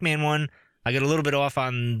Pac-Man one. I got a little bit off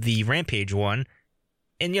on the Rampage one.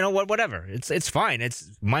 And you know what? Whatever. It's fine.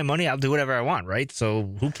 It's my money. I'll do whatever I want, right?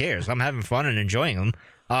 So who cares? I'm having fun and enjoying them.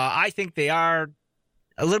 I think they are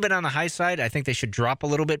a little bit on the high side. I think they should drop a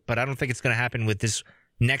little bit, but I don't think it's going to happen with this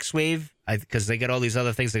next wave because they got all these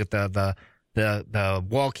other things. They got the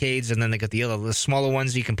wallcades, and then they got the smaller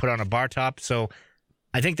ones you can put on a bar top. So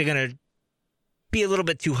I think they're going to be a little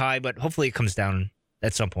bit too high, but hopefully it comes down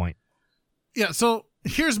at some point. Yeah, so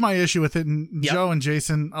here's my issue with it. And Joe and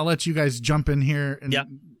Jason, I'll let you guys jump in here and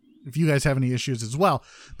if you guys have any issues as well.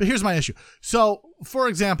 But here's my issue. So, for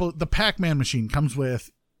example, the Pac-Man machine comes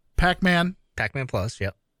with Pac-Man Plus,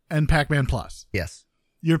 and Pac-Man Plus. Yes.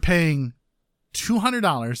 You're paying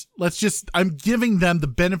 $200. I'm giving them the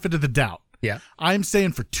benefit of the doubt. Yeah. I'm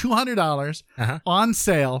saying for $200 on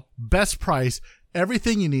sale, best price,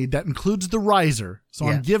 everything you need. That includes the riser. So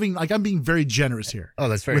I'm being very generous here. Oh,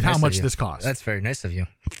 that's very with nice how much of you. this costs. That's very nice of you.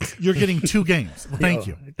 You're getting 2 games. Well, thank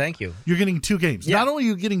you. Thank you. You're getting 2 games. Yeah. Not only are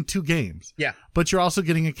you getting 2 games, but you're also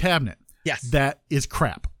getting a cabinet. Yes. That is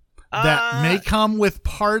crap. That may come with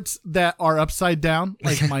parts that are upside down,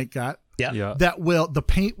 like Mike got. Yeah. The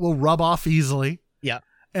paint will rub off easily. Yeah.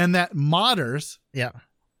 And that modders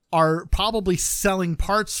are probably selling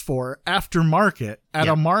parts for aftermarket at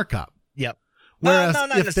a markup. Yep. Whereas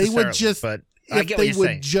not if they would just but I get what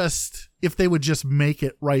you're saying. if they would just make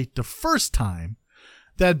it right the first time,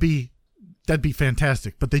 that'd be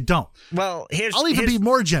fantastic. But they don't. Well, I'll even be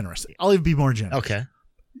more generous. Okay.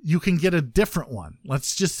 You can get a different one.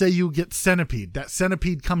 Let's just say you get Centipede. That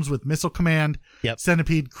Centipede comes with Missile Command,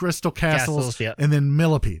 Centipede, Crystal Castles, and then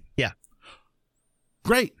Millipede. Yeah.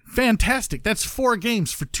 Great. Fantastic. That's 4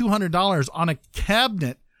 games for $200 on a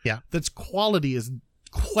cabinet that's quality is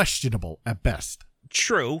questionable at best.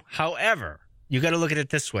 True. However, you got to look at it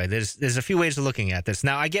this way. There's a few ways of looking at this.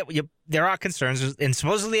 Now, I get there are concerns, and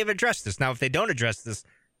supposedly they've addressed this. Now, if they don't address this,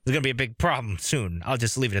 there's going to be a big problem soon. I'll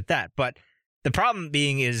just leave it at that. But the problem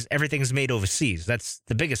being is everything's made overseas. That's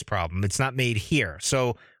the biggest problem. It's not made here.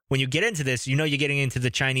 So when you get into this, you're getting into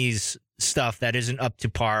the Chinese stuff that isn't up to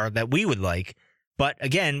par that we would like. But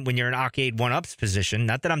again, when you're in arcade one-ups position,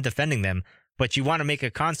 not that I'm defending them, but you want to make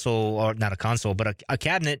a console, or not a console, but a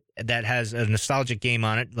cabinet that has a nostalgic game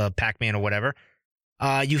on it, the Pac-Man or whatever,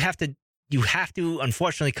 you have to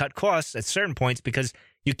unfortunately cut costs at certain points, because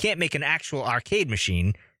you can't make an actual arcade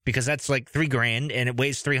machine, because that's like $3,000 and it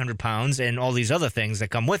weighs 300 pounds and all these other things that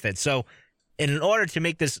come with it. So in order to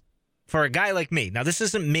make this for a guy like me, now this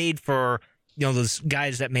isn't made for, those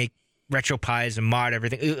guys that make RetroPies and mod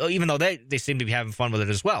everything, even though they seem to be having fun with it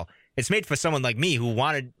as well. It's made for someone like me who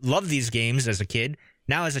loved these games as a kid,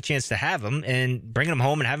 now has a chance to have them and bringing them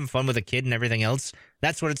home and having fun with a kid and everything else.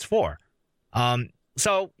 That's what it's for.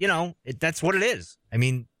 So, that's what it is. I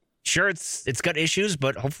mean, sure, it's got issues,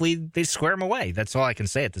 but hopefully they square them away. That's all I can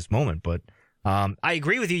say at this moment. But I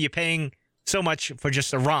agree with you. You're paying so much for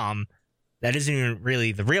just a ROM that isn't even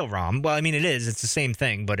really the real ROM. Well, I mean, it is. It's the same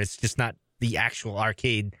thing, but it's just not the actual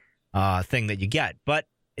arcade thing that you get. But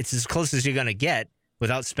it's as close as you're going to get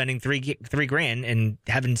without spending $3,000 and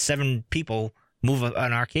having 7 people move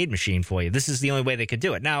an arcade machine for you. This is the only way they could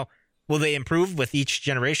do it. Now, will they improve with each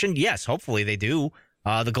generation? Yes, hopefully they do.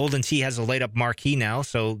 The Golden Tee has a light-up marquee now,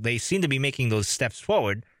 so they seem to be making those steps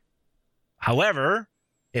forward. However,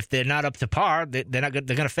 if they're not up to par, they're going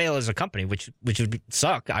to fail as a company, which would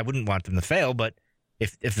suck. I wouldn't want them to fail, but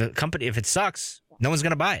if it sucks, no one's going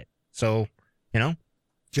to buy it. So,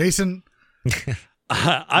 Jason,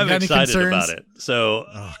 I'm excited about it. So,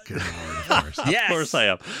 oh, good Lord, of course. Yes. Of course I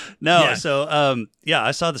am. No, Yeah. So,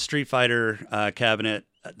 I saw the Street Fighter cabinet.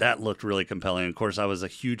 That looked really compelling. Of course, I was a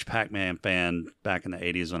huge Pac-Man fan back in the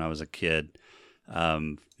 80s when I was a kid.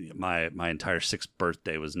 My entire 6th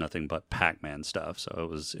birthday was nothing but Pac-Man stuff,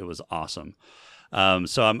 so it was awesome.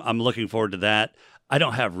 So I'm looking forward to that. I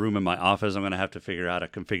don't have room in my office. I'm going to have to figure out a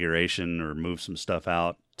configuration or move some stuff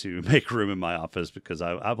out to make room in my office, because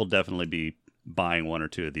I will definitely be buying 1 or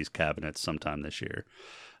 2 of these cabinets sometime this year.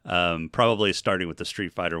 Probably starting with the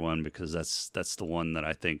Street Fighter one, because that's the one that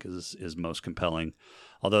I think is most compelling.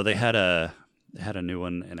 Although they had a new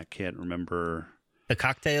one, and I can't remember The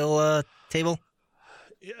cocktail table?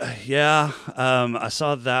 Yeah, I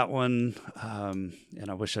saw that one, and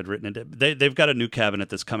I wish I'd written it. They've got a new cabinet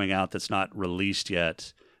that's coming out that's not released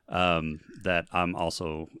yet, that I'm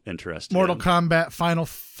also interested Mortal in. Kombat, Final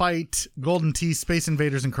Fight, Golden Tee, Space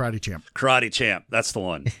Invaders, and Karate Champ. Karate Champ, that's the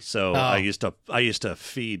one. So Oh. I used to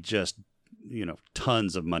feed just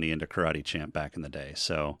tons of money into Karate Champ back in the day.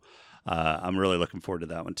 So I'm really looking forward to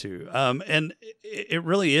that one too. And it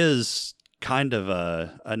really is kind of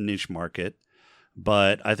a niche market.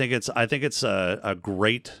 But I think it's a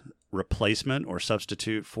great replacement or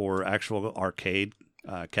substitute for actual arcade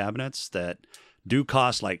cabinets that do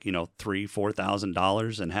cost like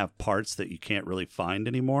 $3,000-$4,000 and have parts that you can't really find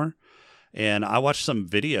anymore. And I watched some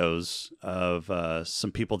videos of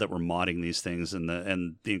some people that were modding these things, and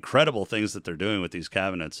the incredible things that they're doing with these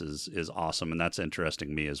cabinets is awesome, and that's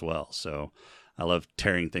interesting me as well. So I love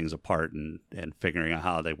tearing things apart and figuring out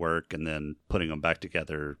how they work and then putting them back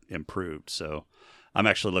together improved. So I'm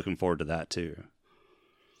actually looking forward to that too.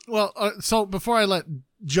 Well, so before I let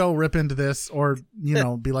Joe rip into this or,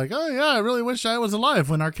 be like, oh, yeah, I really wish I was alive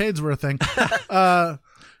when arcades were a thing. Hey, I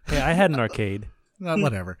had an arcade.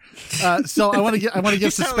 Whatever. So I want to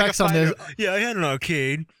give some specs on this. Yeah, I had an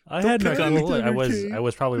arcade. I had an pick on arcade. me, I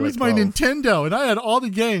was probably It was like my 12. Nintendo, and I had all the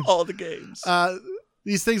games. All the games.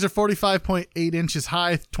 These things are 45.8 inches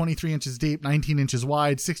high, 23 inches deep, 19 inches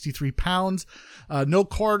wide, 63 pounds. No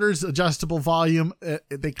quarters, adjustable volume.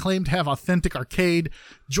 They claim to have authentic arcade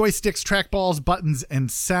joysticks, trackballs, buttons, and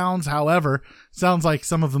sounds. However, sounds like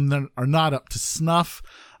some of them are not up to snuff.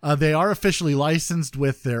 They are officially licensed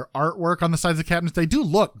with their artwork on the sides of the cabinets. They do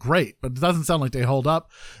look great, but it doesn't sound like they hold up.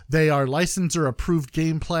 They are licensor approved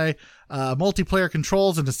gameplay, multiplayer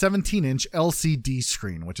controls, and a 17-inch LCD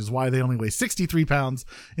screen, which is why they only weigh 63 pounds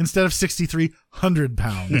instead of 6,300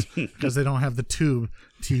 pounds because they don't have the tube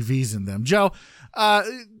TVs in them. Joe, what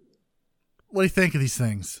do you think of these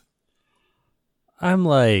things? I'm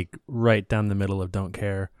like right down the middle of don't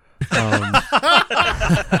care. That's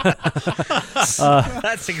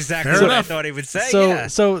exactly Fair what I enough. thought he would say.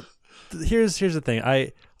 So here's the thing.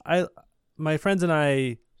 My friends and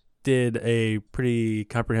I did a pretty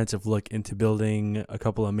comprehensive look into building a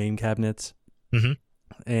couple of main cabinets, Mhm.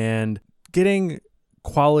 and getting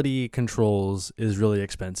quality controls is really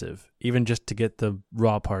expensive. Even just to get the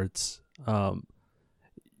raw parts,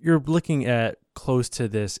 you're looking at close to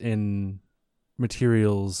this in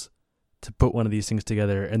materials to put one of these things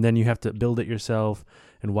together, and then you have to build it yourself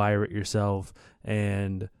and wire it yourself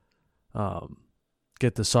and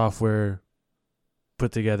get the software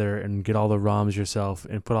put together and get all the ROMs yourself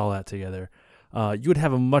and put all that together. you would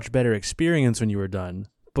have a much better experience when you were done,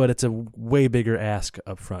 but it's a way bigger ask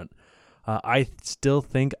up front. I still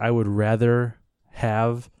think I would rather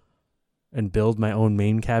have and build my own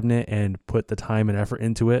main cabinet and put the time and effort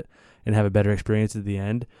into it and have a better experience at the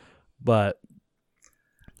end. But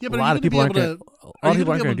Yeah, but a lot of people aren't going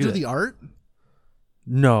to do do that. the art?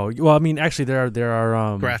 No, well, I mean, actually, there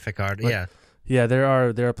are Graphic art, like- yeah, there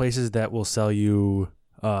are places that will sell you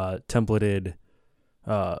templated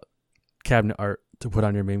cabinet art to put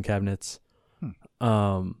on your main cabinets.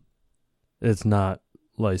 It's not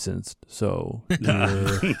licensed, so but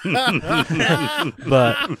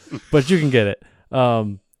you can get it.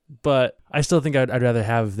 But I still think I'd rather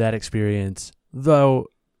have that experience, though.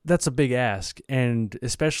 That's a big ask, and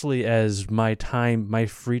especially as my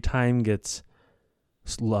free time gets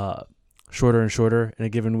shorter and shorter in a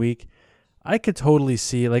given week, I could totally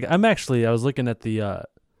see, like, I was looking at the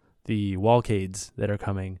wallcades that are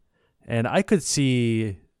coming, and I could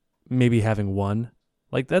see maybe having one.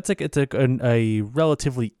 Like, it's a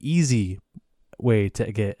relatively easy way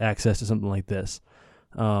to get access to something like this.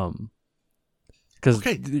 Because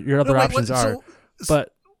your other options are,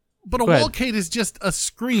 but a wallcade is just a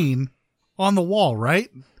screen on the wall, right?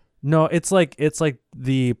 No, it's like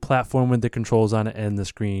the platform with the controls on it and the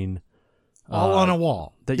screen. All on a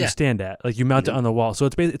wall that you stand at. Like, you mount it on the wall. So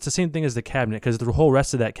it's the same thing as the cabinet, because the whole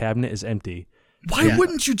rest of that cabinet is empty. Why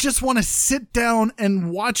wouldn't you just want to sit down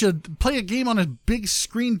and play a game on a big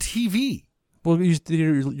screen TV? Well,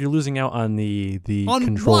 you're losing out on the On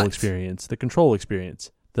control what? experience. The control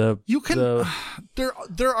experience. There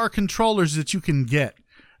are controllers that you can get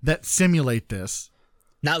that simulate this.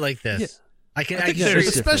 Not like this. Yeah. I can there's assure you-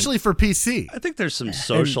 Especially for PC. I think there's some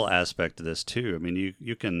social aspect to this too. I mean,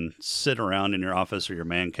 you can sit around in your office or your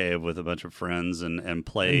man cave with a bunch of friends and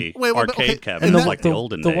play arcade cabinets like the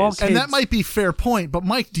olden days. wallcades- And that might be fair point, but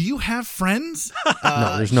Mike, do you have friends?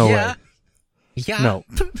 No, there's no way. Yeah. No,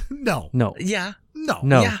 No. Yeah. no.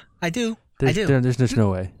 Yeah, I do. There's just no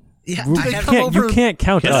way. Yeah. Do I they have- come over- You can't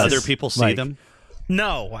count Can us. other people see Mike. them?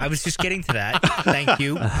 No, I was just getting to that. Thank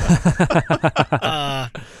you.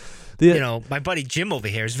 My buddy Jim over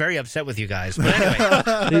here is very upset with you guys. But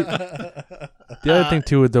anyway, The other thing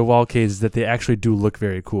too with the wallcades is that they actually do look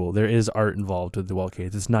very cool. There is art involved with the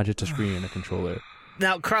wallcades. It's not just a screen and a controller.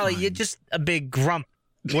 now, Carly, you're just a big grump.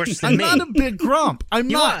 Worse than I'm me. not a big grump. I'm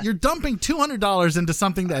You not. are. You're dumping $200 into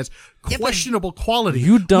something that's Yeah, but- questionable quality.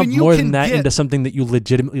 You dump when you more can than that get- into something that you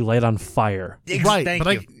legitimately light on fire. Right, Thank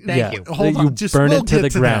but you. Thank you. Hold You on, just burn we'll it to get the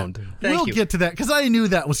that. ground. Thank We'll you. get to that because I knew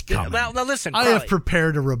that was coming. Well, now listen, I Carly. have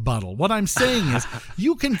prepared a rebuttal. What I'm saying is,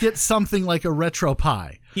 you can get something like a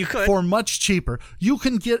RetroPie You could. for much cheaper. You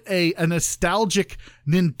can get a nostalgic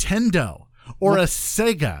Nintendo or a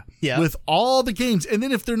Sega Yeah. with all the games, and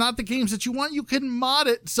then if they're not the games that you want, you can mod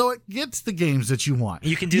it so it gets the games that you want.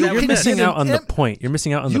 You can do that can with You're this. missing get out an on the em- point. You're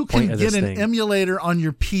missing out on You the point can of get this an thing. emulator on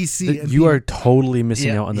your PC. and You are totally missing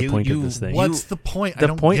Yeah, out on the you- point you- of this thing. What's the point? I The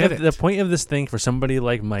don't point get of it. the point of this thing for somebody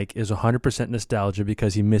like Mike is 100% nostalgia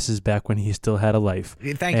because he misses back when he still had a life.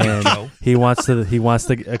 Thank you, and Joe. he wants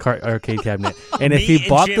the arcade cabinet. And if Me he and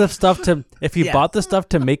bought Jim- the stuff to Yeah. bought the stuff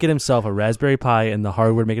to make it himself, a Raspberry Pi and the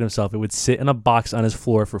hardware to make it himself, it would sit in a box on his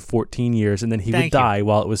floor for 14 years, and then he would Thank you. die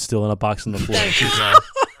while it was still in a box on the floor. Thank you, Joe.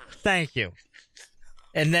 Thank you.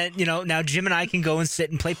 And then, now Jim and I can go and sit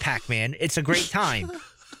and play Pac-Man. It's a great time.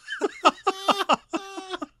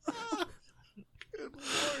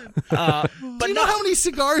 Do But you know how many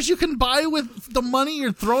cigars you can buy with the money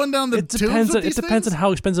you're throwing down the It tubes depends. with It these depends on things?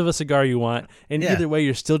 how expensive a cigar you want, and Yeah. either way,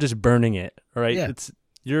 you're still just burning it. All right, Yeah.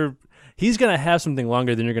 He's gonna have something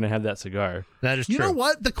longer than you're gonna have that cigar. That is You true. know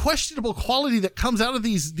what? The questionable quality that comes out of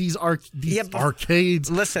these Yeah, but-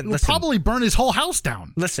 arcades Listen, will listen. probably burn his whole house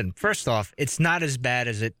down. Listen, first off, it's not as bad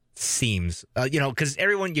as it seems. Because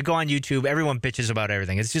you go on YouTube, everyone bitches about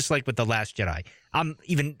everything. It's just like with The Last Jedi. I'm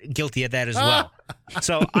even guilty of that as well.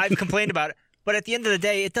 So I've complained about it. But at the end of the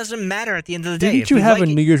day, it doesn't matter at the end of the day. Didn't If you we have like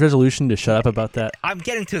a it- New Year's resolution to shut up about that? I'm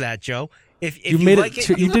getting to that, Joe. If You you made like it.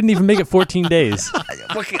 it, You didn't even make it 14 days.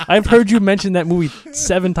 I've heard you mention that movie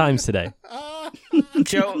 7 times today.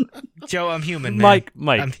 Joe, I'm human, man.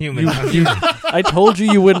 Mike, I'm human. you- I'm you- human. I told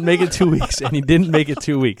you you wouldn't make it 2 weeks, and you didn't make it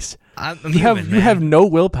 2 weeks. I'm You human, have man. you have no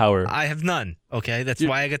willpower. I have none. Okay, that's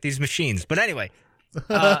why I got these machines. But anyway,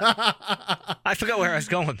 I forgot where I was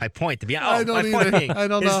going with my point. To be honest, I don't my point either. being, I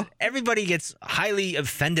don't is know. everybody gets highly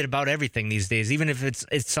offended about everything these days. Even if it's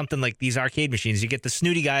something like these arcade machines, you get the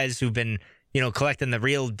snooty guys who've been collecting the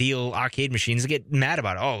real deal arcade machines. They get mad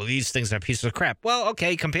about it. Oh, these things are pieces of crap. Well,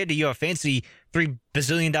 okay, compared to your fancy $3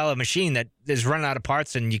 bazillion machine that is running out of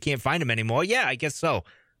parts and you can't find them anymore. Yeah, I guess so.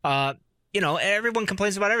 everyone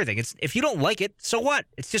complains about everything. It's if you don't like it, so what?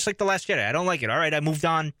 It's just like The Last Jedi. I don't like it. All right, I moved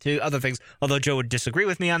on to other things. Although Joe would disagree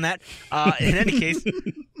with me on that. In any case,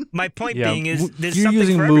 my point being is there's you're something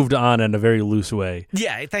using for moved on in a very loose way.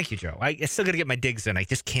 Yeah, thank you, Joe. I still got to get my digs in. I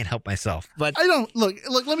just can't help myself. But I don't look.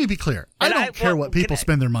 Let me be clear. I don't care what people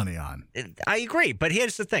spend their money on. I agree, but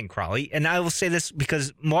here's the thing, Crawley, and I will say this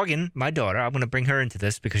because Morgan, my daughter, I'm going to bring her into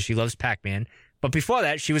this because she loves Pac-Man. But before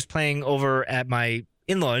that, she was playing over at my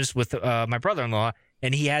in-laws with my brother-in-law,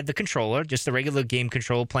 and he had the controller, just the regular game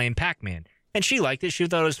controller, playing Pac-Man. And she liked it. She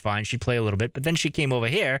thought it was fine. She'd play a little bit. But then she came over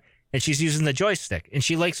here, and she's using the joystick, and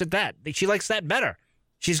she likes She likes that better.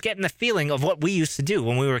 She's getting the feeling of what we used to do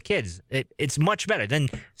when we were kids. It's much better than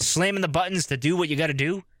slamming the buttons to do what you got to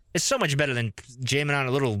do. It's so much better than jamming on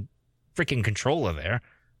a little freaking controller there.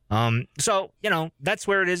 So, that's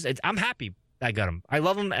where it is. I'm happy I got them. I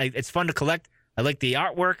love them. It's fun to collect. I like the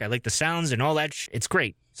artwork. I like the sounds and all that. It's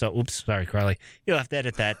great. So, oops, sorry, Carly. You'll have to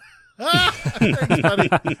edit that. Thanks, buddy.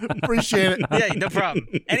 Appreciate it. Yeah, no problem.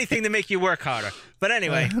 Anything to make you work harder. But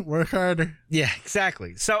anyway. Work harder. Yeah,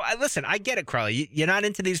 exactly. So, listen, I get it, Carly. You're not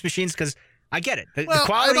into these machines because I get it. The Well,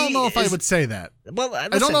 quality I don't know if I would say that. Well, I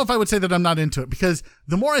don't know if I would say that I'm not into it, because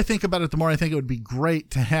the more I think about it, the more I think it would be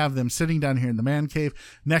great to have them sitting down here in the man cave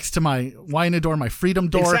next to my Wynador, my Freedom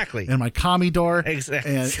Door, Exactly. and my Commie Door,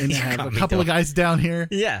 Exactly. and Your have a Commie couple Door. of guys down here.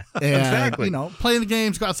 Yeah, And, exactly. playing the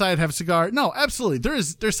games, go outside, have a cigar. No, absolutely.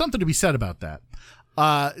 There's something to be said about that.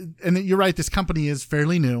 And you're right. This company is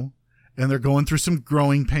fairly new, and they're going through some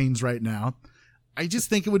growing pains right now. I just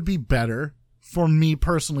think it would be better for me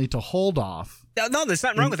personally to hold off. No, there's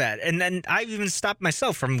nothing wrong with that. And then I've even stopped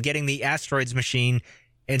myself from getting the Asteroids machine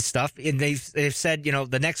and stuff. And they've said,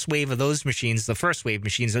 the next wave of those machines, the first wave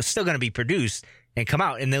machines, are still going to be produced and come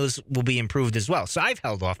out, and those will be improved as well. So I've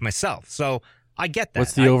held off myself. So I get that.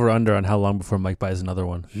 What's the over-under on how long before Mike buys another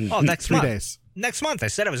one? Oh, next 3 month. days. Next month. I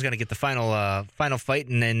said I was going to get the final fight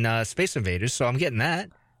and then Space Invaders, so I'm getting that.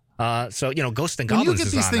 So Ghost and When Goblins you get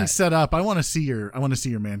is these on things that. set up, I want to see your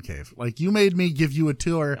man cave. Like, you made me give you a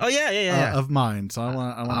tour. Oh yeah. Of mine, so I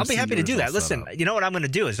want. I'll be happy to do that. Listen, you know what I'm going to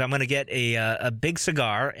do is I'm going to get a big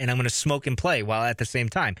cigar and I'm going to smoke and play while at the same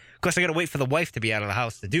time. Of course, I got to wait for the wife to be out of the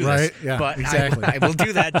house to do Right, this. yeah, but exactly. I will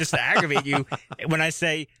do that just to aggravate you when I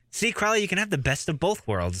say, "See, Crowley, you can have the best of both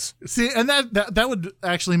worlds." See, and that would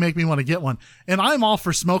actually make me want to get one. And I'm all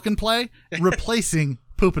for smoke and play replacing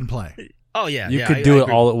poop and play. Oh yeah, You yeah, could I do it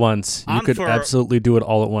agree. all at once. You I'm could for- absolutely do it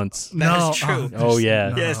all at once. That is true. Oh, yeah.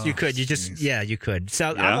 no, Yes, you could. You just jeez. you could.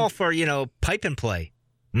 So Yeah. I'm all for pipe and play.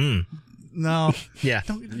 No. Yeah.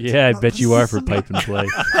 Yeah, I bet you are for pipe and play.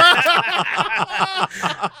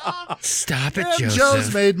 Stop it, And Joseph.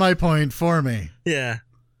 Joe's made my point for me. Yeah.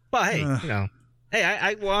 Well, hey, hey,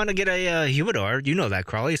 I want to get a humidor. You know that,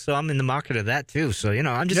 Crawley. So I'm in the market of that too. So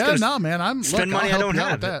I'm just Yeah, gonna no, man. spend Look, money I'll I help don't you out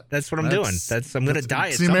have. with that. That's what I'm doing. I'm gonna die at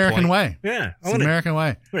It's some the American point. way. Yeah, It's the American way.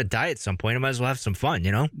 I'm gonna die at some point. I might as well have some fun.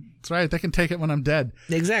 That's right. They can take it when I'm dead.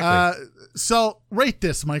 Exactly. So rate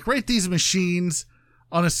this, Mike. Rate these machines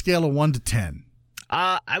on a scale of 1 to 10.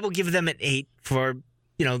 I will give them an 8 for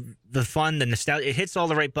the fun, the nostalgia. It hits all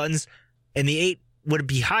the right buttons, and the 8 would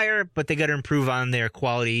be higher, but they got to improve on their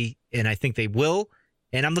quality, and I think they will.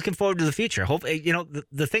 And I'm looking forward to the future. Hope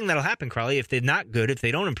the thing that'll happen, Crowley, if they're not good, if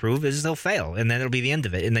they don't improve, is they'll fail, and then it'll be the end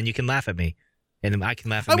of it, and then you can laugh at me, and then I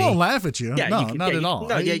can laugh at I me. won't laugh at you. Yeah, no, you can- not yeah, at you- all.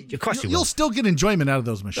 no, yeah, of course you will. You'll still get enjoyment out of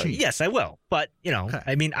those machines. Yes, I will. But,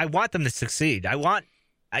 I mean, I want them to succeed.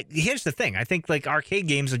 Here's the thing. I think, arcade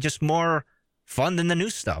games are just more fun than the new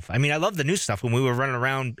stuff. I mean, I love the new stuff when we were running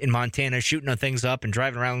around in Montana, shooting things up and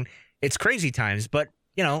driving around. It's crazy times. But,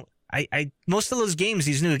 I most of those games,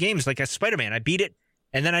 these new games, like a Spider-Man, I beat it,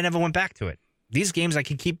 and then I never went back to it. These games, I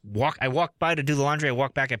can I walk by to do the laundry, I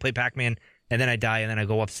walk back, I play Pac-Man, and then I die, and then I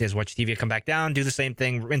go upstairs, watch TV, I come back down, do the same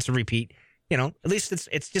thing, rinse and repeat. At least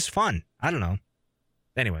it's just fun. I don't know.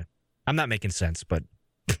 Anyway, I'm not making sense, but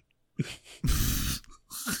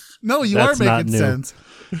No, you That's are not making new. sense.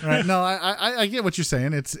 Right? No, I get what you're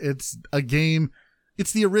saying. It's a game.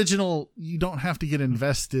 It's the original. You don't have to get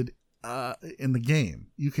invested in the game.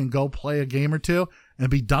 You can go play a game or two and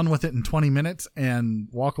be done with it in 20 minutes and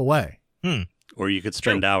walk away. Or you could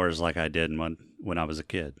spend hours like I did when I was a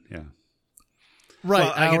kid. Yeah. Right.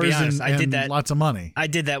 Well, I gotta be hours honest, and I did that- lots of money. I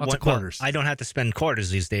did that Lots one. of quarters. Well, I don't have to spend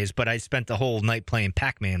quarters these days, but I spent the whole night playing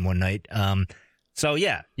Pac-Man one night. So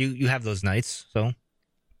yeah, you have those nights. So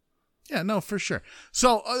Yeah, no, for sure.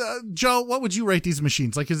 So, Joe, what would you rate these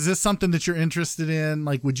machines? Like, is this something that you're interested in?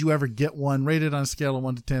 Like, would you ever get one? Rated on a scale of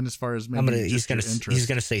 1 to 10 as far as maybe he's gonna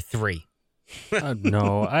say 3.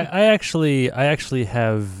 No, I actually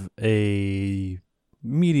have a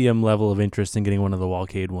medium level of interest in getting one of the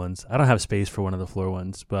Wallcade ones. I don't have space for one of the floor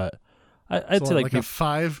ones, but I'd say like a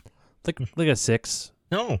 5. like a 6.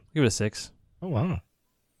 No. Give it a 6. Oh, wow.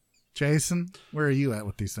 Jason, where are you at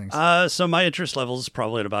with these things? So my interest level is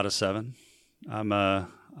probably at about a 7.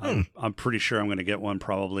 I'm pretty sure I'm going to get one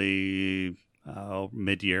probably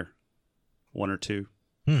mid-year, 1 or 2.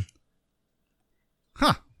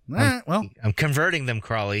 Huh. All right, well, I'm converting them,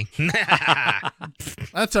 Crawley.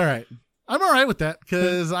 that's all right. I'm all right with that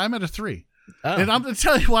because I'm at a 3. Oh. And I'm going to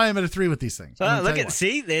tell you why I'm at a 3 with these things. Look at,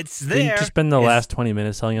 see, it's Didn't there. you spend the last 20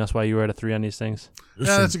 minutes telling us why you were at a 3 on these things?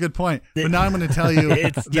 Yeah, that's a good point. But now I'm going to tell you You're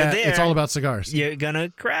that there. it's all about cigars. You're gonna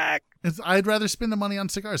crack. I'd rather spend the money on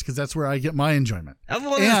cigars because that's where I get my enjoyment. Oh,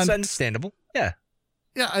 well, that's understandable. Yeah.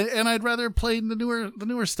 Yeah, and I'd rather play the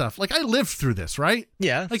newer stuff. Like I lived through this, right?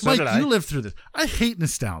 Yeah. Like so Mike, did I. you lived through this. I hate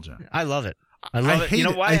nostalgia. I love it. I love it. hate You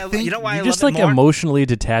know it. why? I think you know why I You're love just like it more? emotionally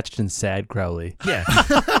detached and sad, Crowley. Yeah.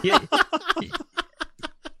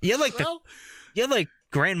 You're like you're like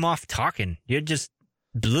Grand Moff talking. You're just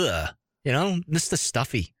blah. You know, Mr.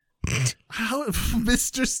 Stuffy. How,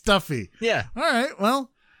 Mr. Stuffy. Yeah. All right,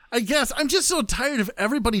 well, I guess I'm just so tired of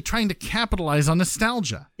everybody trying to capitalize on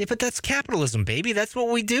nostalgia. Yeah, but that's capitalism, baby. That's what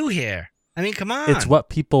we do here. I mean, come on. It's what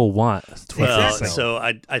people want. Well, Exactly. so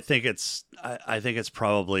I think it's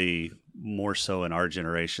probably more so in our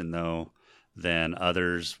generation though than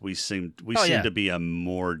others. We seem yeah. to be a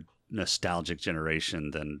more nostalgic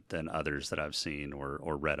generation than others that I've seen or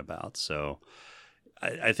read about. So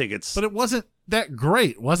I think it's. But it wasn't that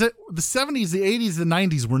great, was it? The 70s, the 80s, the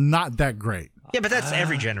 90s were not that great. Yeah, but that's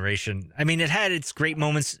every generation. I mean, it had its great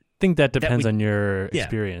moments. I think that depends we- on your Yeah.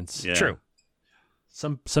 experience. Yeah. True.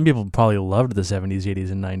 Some people probably loved the 70s, 80s,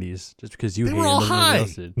 and 90s just because you They hated were all them and everybody high.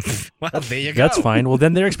 else did. Well, there you go. That's fine. Well,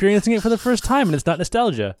 then they're experiencing it for the first time, and it's not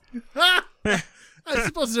nostalgia. I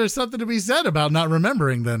suppose there's something to be said about not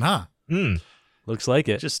remembering then, huh? Looks like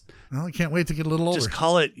it. Just Well, I can't wait to get a little older. just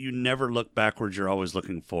call it. You never look backwards. You're always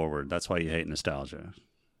looking forward. That's why you hate nostalgia.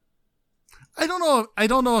 I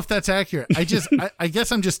don't know if that's accurate. I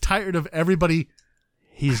guess I'm just tired of everybody.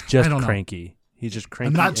 He's just I don't know. cranky. He's just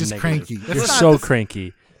cranky. I'm not and just negative. cranky. You're That's not- so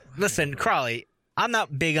cranky. Listen, Crawley, I'm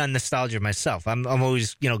not big on nostalgia myself. I'm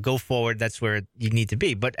always, go forward. That's where you need to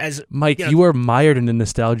be. But as Mike, you know- you are mired in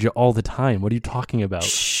nostalgia all the time. What are you talking about?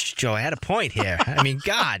 Shh, Joe, I had a point here. I mean,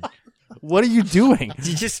 God, What are you doing?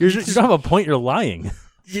 you just You don't have a point. You're lying.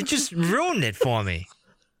 you just ruined it for me.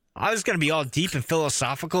 I was gonna be all deep and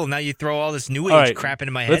philosophical, and now you throw all this new age All right, crap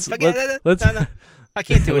into my head. let's- No, I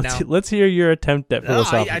can't do it now. Let's hear your attempt at No,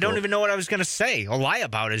 philosophical. I don't even know what I was gonna say or lie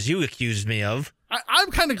about, as you accused me of.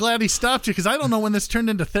 I'm kind of glad he stopped you because I don't know when this turned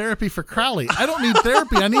into therapy for Crowley. I don't need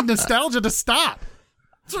therapy. I need nostalgia to stop.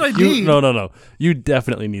 That's what I need. No. You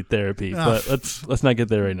definitely need therapy, Oh. but let's not get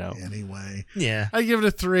there right now. Anyway, Yeah. I give it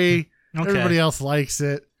a 3. Okay. Everybody else likes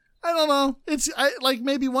it. I don't know. Like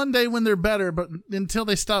maybe one day when they're better, but until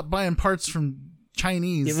they stop buying parts from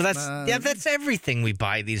Chinese. Yeah, well, that's everything we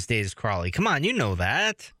buy these days, Crawley. Come on, you know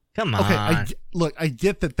that. Come on. okay. I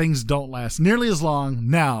get that things don't last nearly as long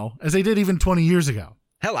now as they did even 20 years ago.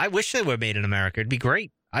 Hell, I wish they were made in America. It'd be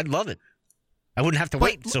great. I'd love it. I wouldn't have to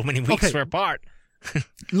wait so many weeks okay. for a part.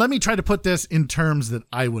 Let me try to put this in terms that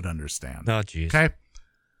I would understand. Oh, jeez. Okay.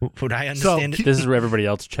 Would I understand it? This is where everybody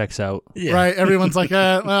else checks out. Yeah. Right. Everyone's like,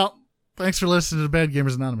 well, thanks for listening to Bad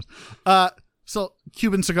Gamers Anonymous. So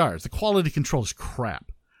Cuban cigars, the quality control is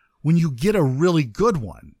crap. When you get a really good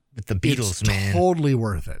one, With the Beatles, it's man. totally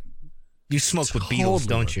worth it. You smoke with totally Beatles,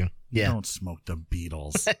 don't worth you? it. Yeah. You don't smoke the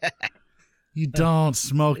Beatles. You don't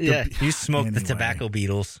smoke the Yeah, Be- you smoke the Anyway. tobacco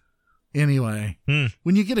Beatles. Anyway, Hmm.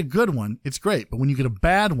 when you get a good one, it's great. But when you get a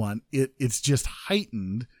bad one, it's just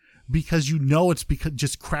heightened because it's because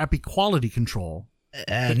just crappy quality control.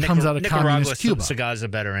 That comes out of Nicaragua communist Cuba. cigars are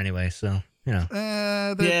better anyway, so, you know.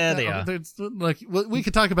 They are. Like we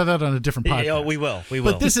could talk about that on a different podcast. Yeah, we will. We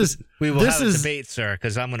will. But this is we will this have a is debate, sir,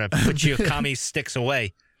 because I'm going to put your commie sticks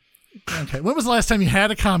away. okay. When was the last time you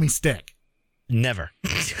had a commie stick? Never.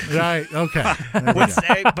 Right. Okay. There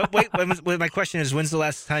we go. But wait, my question is, when's the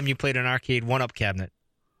last time you played an arcade one-up cabinet?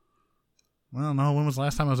 Well, no. When was the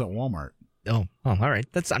last time I was at Walmart? Oh, all right.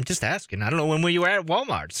 I'm just asking. I don't know when you were at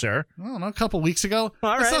Walmart, sir. I don't know. A couple weeks ago.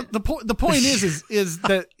 All That's right. not- the point is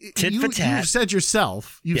that Tit for tat. you've said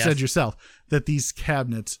yourself. Yes. Said yourself that these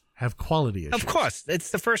cabinets have quality issues. Of course, it's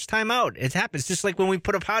the first time out. It happens just like when we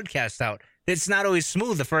put a podcast out. It's not always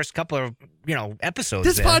smooth the first couple of episodes.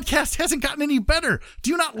 This there. podcast hasn't gotten any better. Do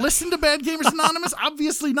you not listen to Bad Gamers Anonymous?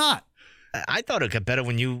 Obviously not. I thought it got better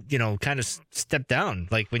when you kind of stepped down,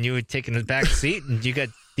 like when you were taking the back seat and you got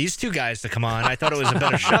these two guys to come on. I thought it was a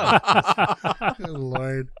better show. Good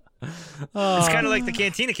Lord. It's kind of like the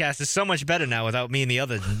Cantina Cast is so much better now without me and the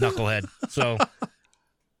other knucklehead. So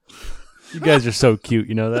You guys are so cute,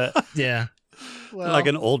 you know that? yeah. Well, Like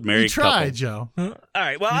an old married you try, couple. Joe. All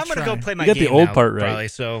right. Well, I'm gonna go try. play my You got the game old now, part right. Probably,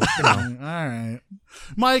 so All right.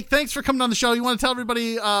 Mike, thanks for coming on the show. You want to tell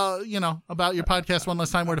everybody, about your podcast one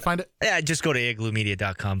last time, where to find it? yeah, just go to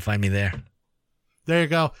eargluemedia.com. Find me there. There you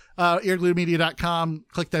go. Eargluemedia.com.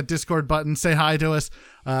 Click that Discord button. Say hi to us.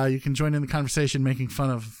 You can join in the conversation making fun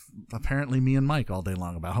of apparently me and Mike all day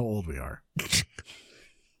long about how old we are.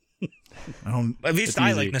 At least It's I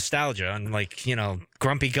easy. like nostalgia, unlike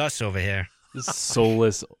Grumpy Gus over here. This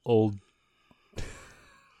soulless old.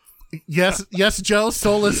 Yes, Joe.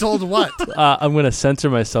 Soulless old what? I'm going to censor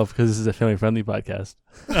myself because this is a family-friendly podcast.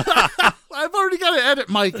 I've already got to edit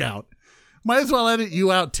Mike out. Might as well edit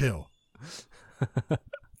you out too.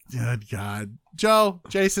 Good God, Joe,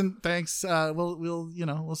 Jason, thanks.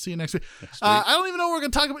 We'll see you next week. I don't even know what we're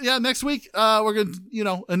going to talk about. Yeah, next week we're going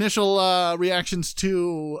to initial reactions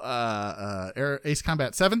to Ace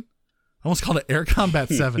Combat 7. I almost called it Air Combat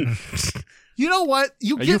 7. You know what?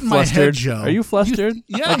 You Are get you in my head, flustered? Joe. Are you flustered?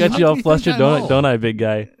 Yeah, I got make you all me think flustered, I'm don't old. don't I, big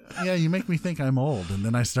guy? Yeah, you make me think I'm old, and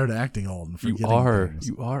then I start acting old and You forgetting are. things.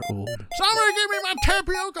 You are old. Somebody give me my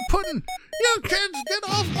tapioca pudding. You kids, get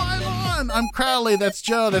off my lawn. I'm Crowley. That's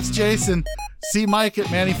Joe. That's Jason. See Mike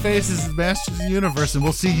at Manny Faces' Masters of the Universe, and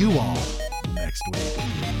we'll see you all next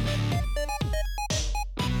week.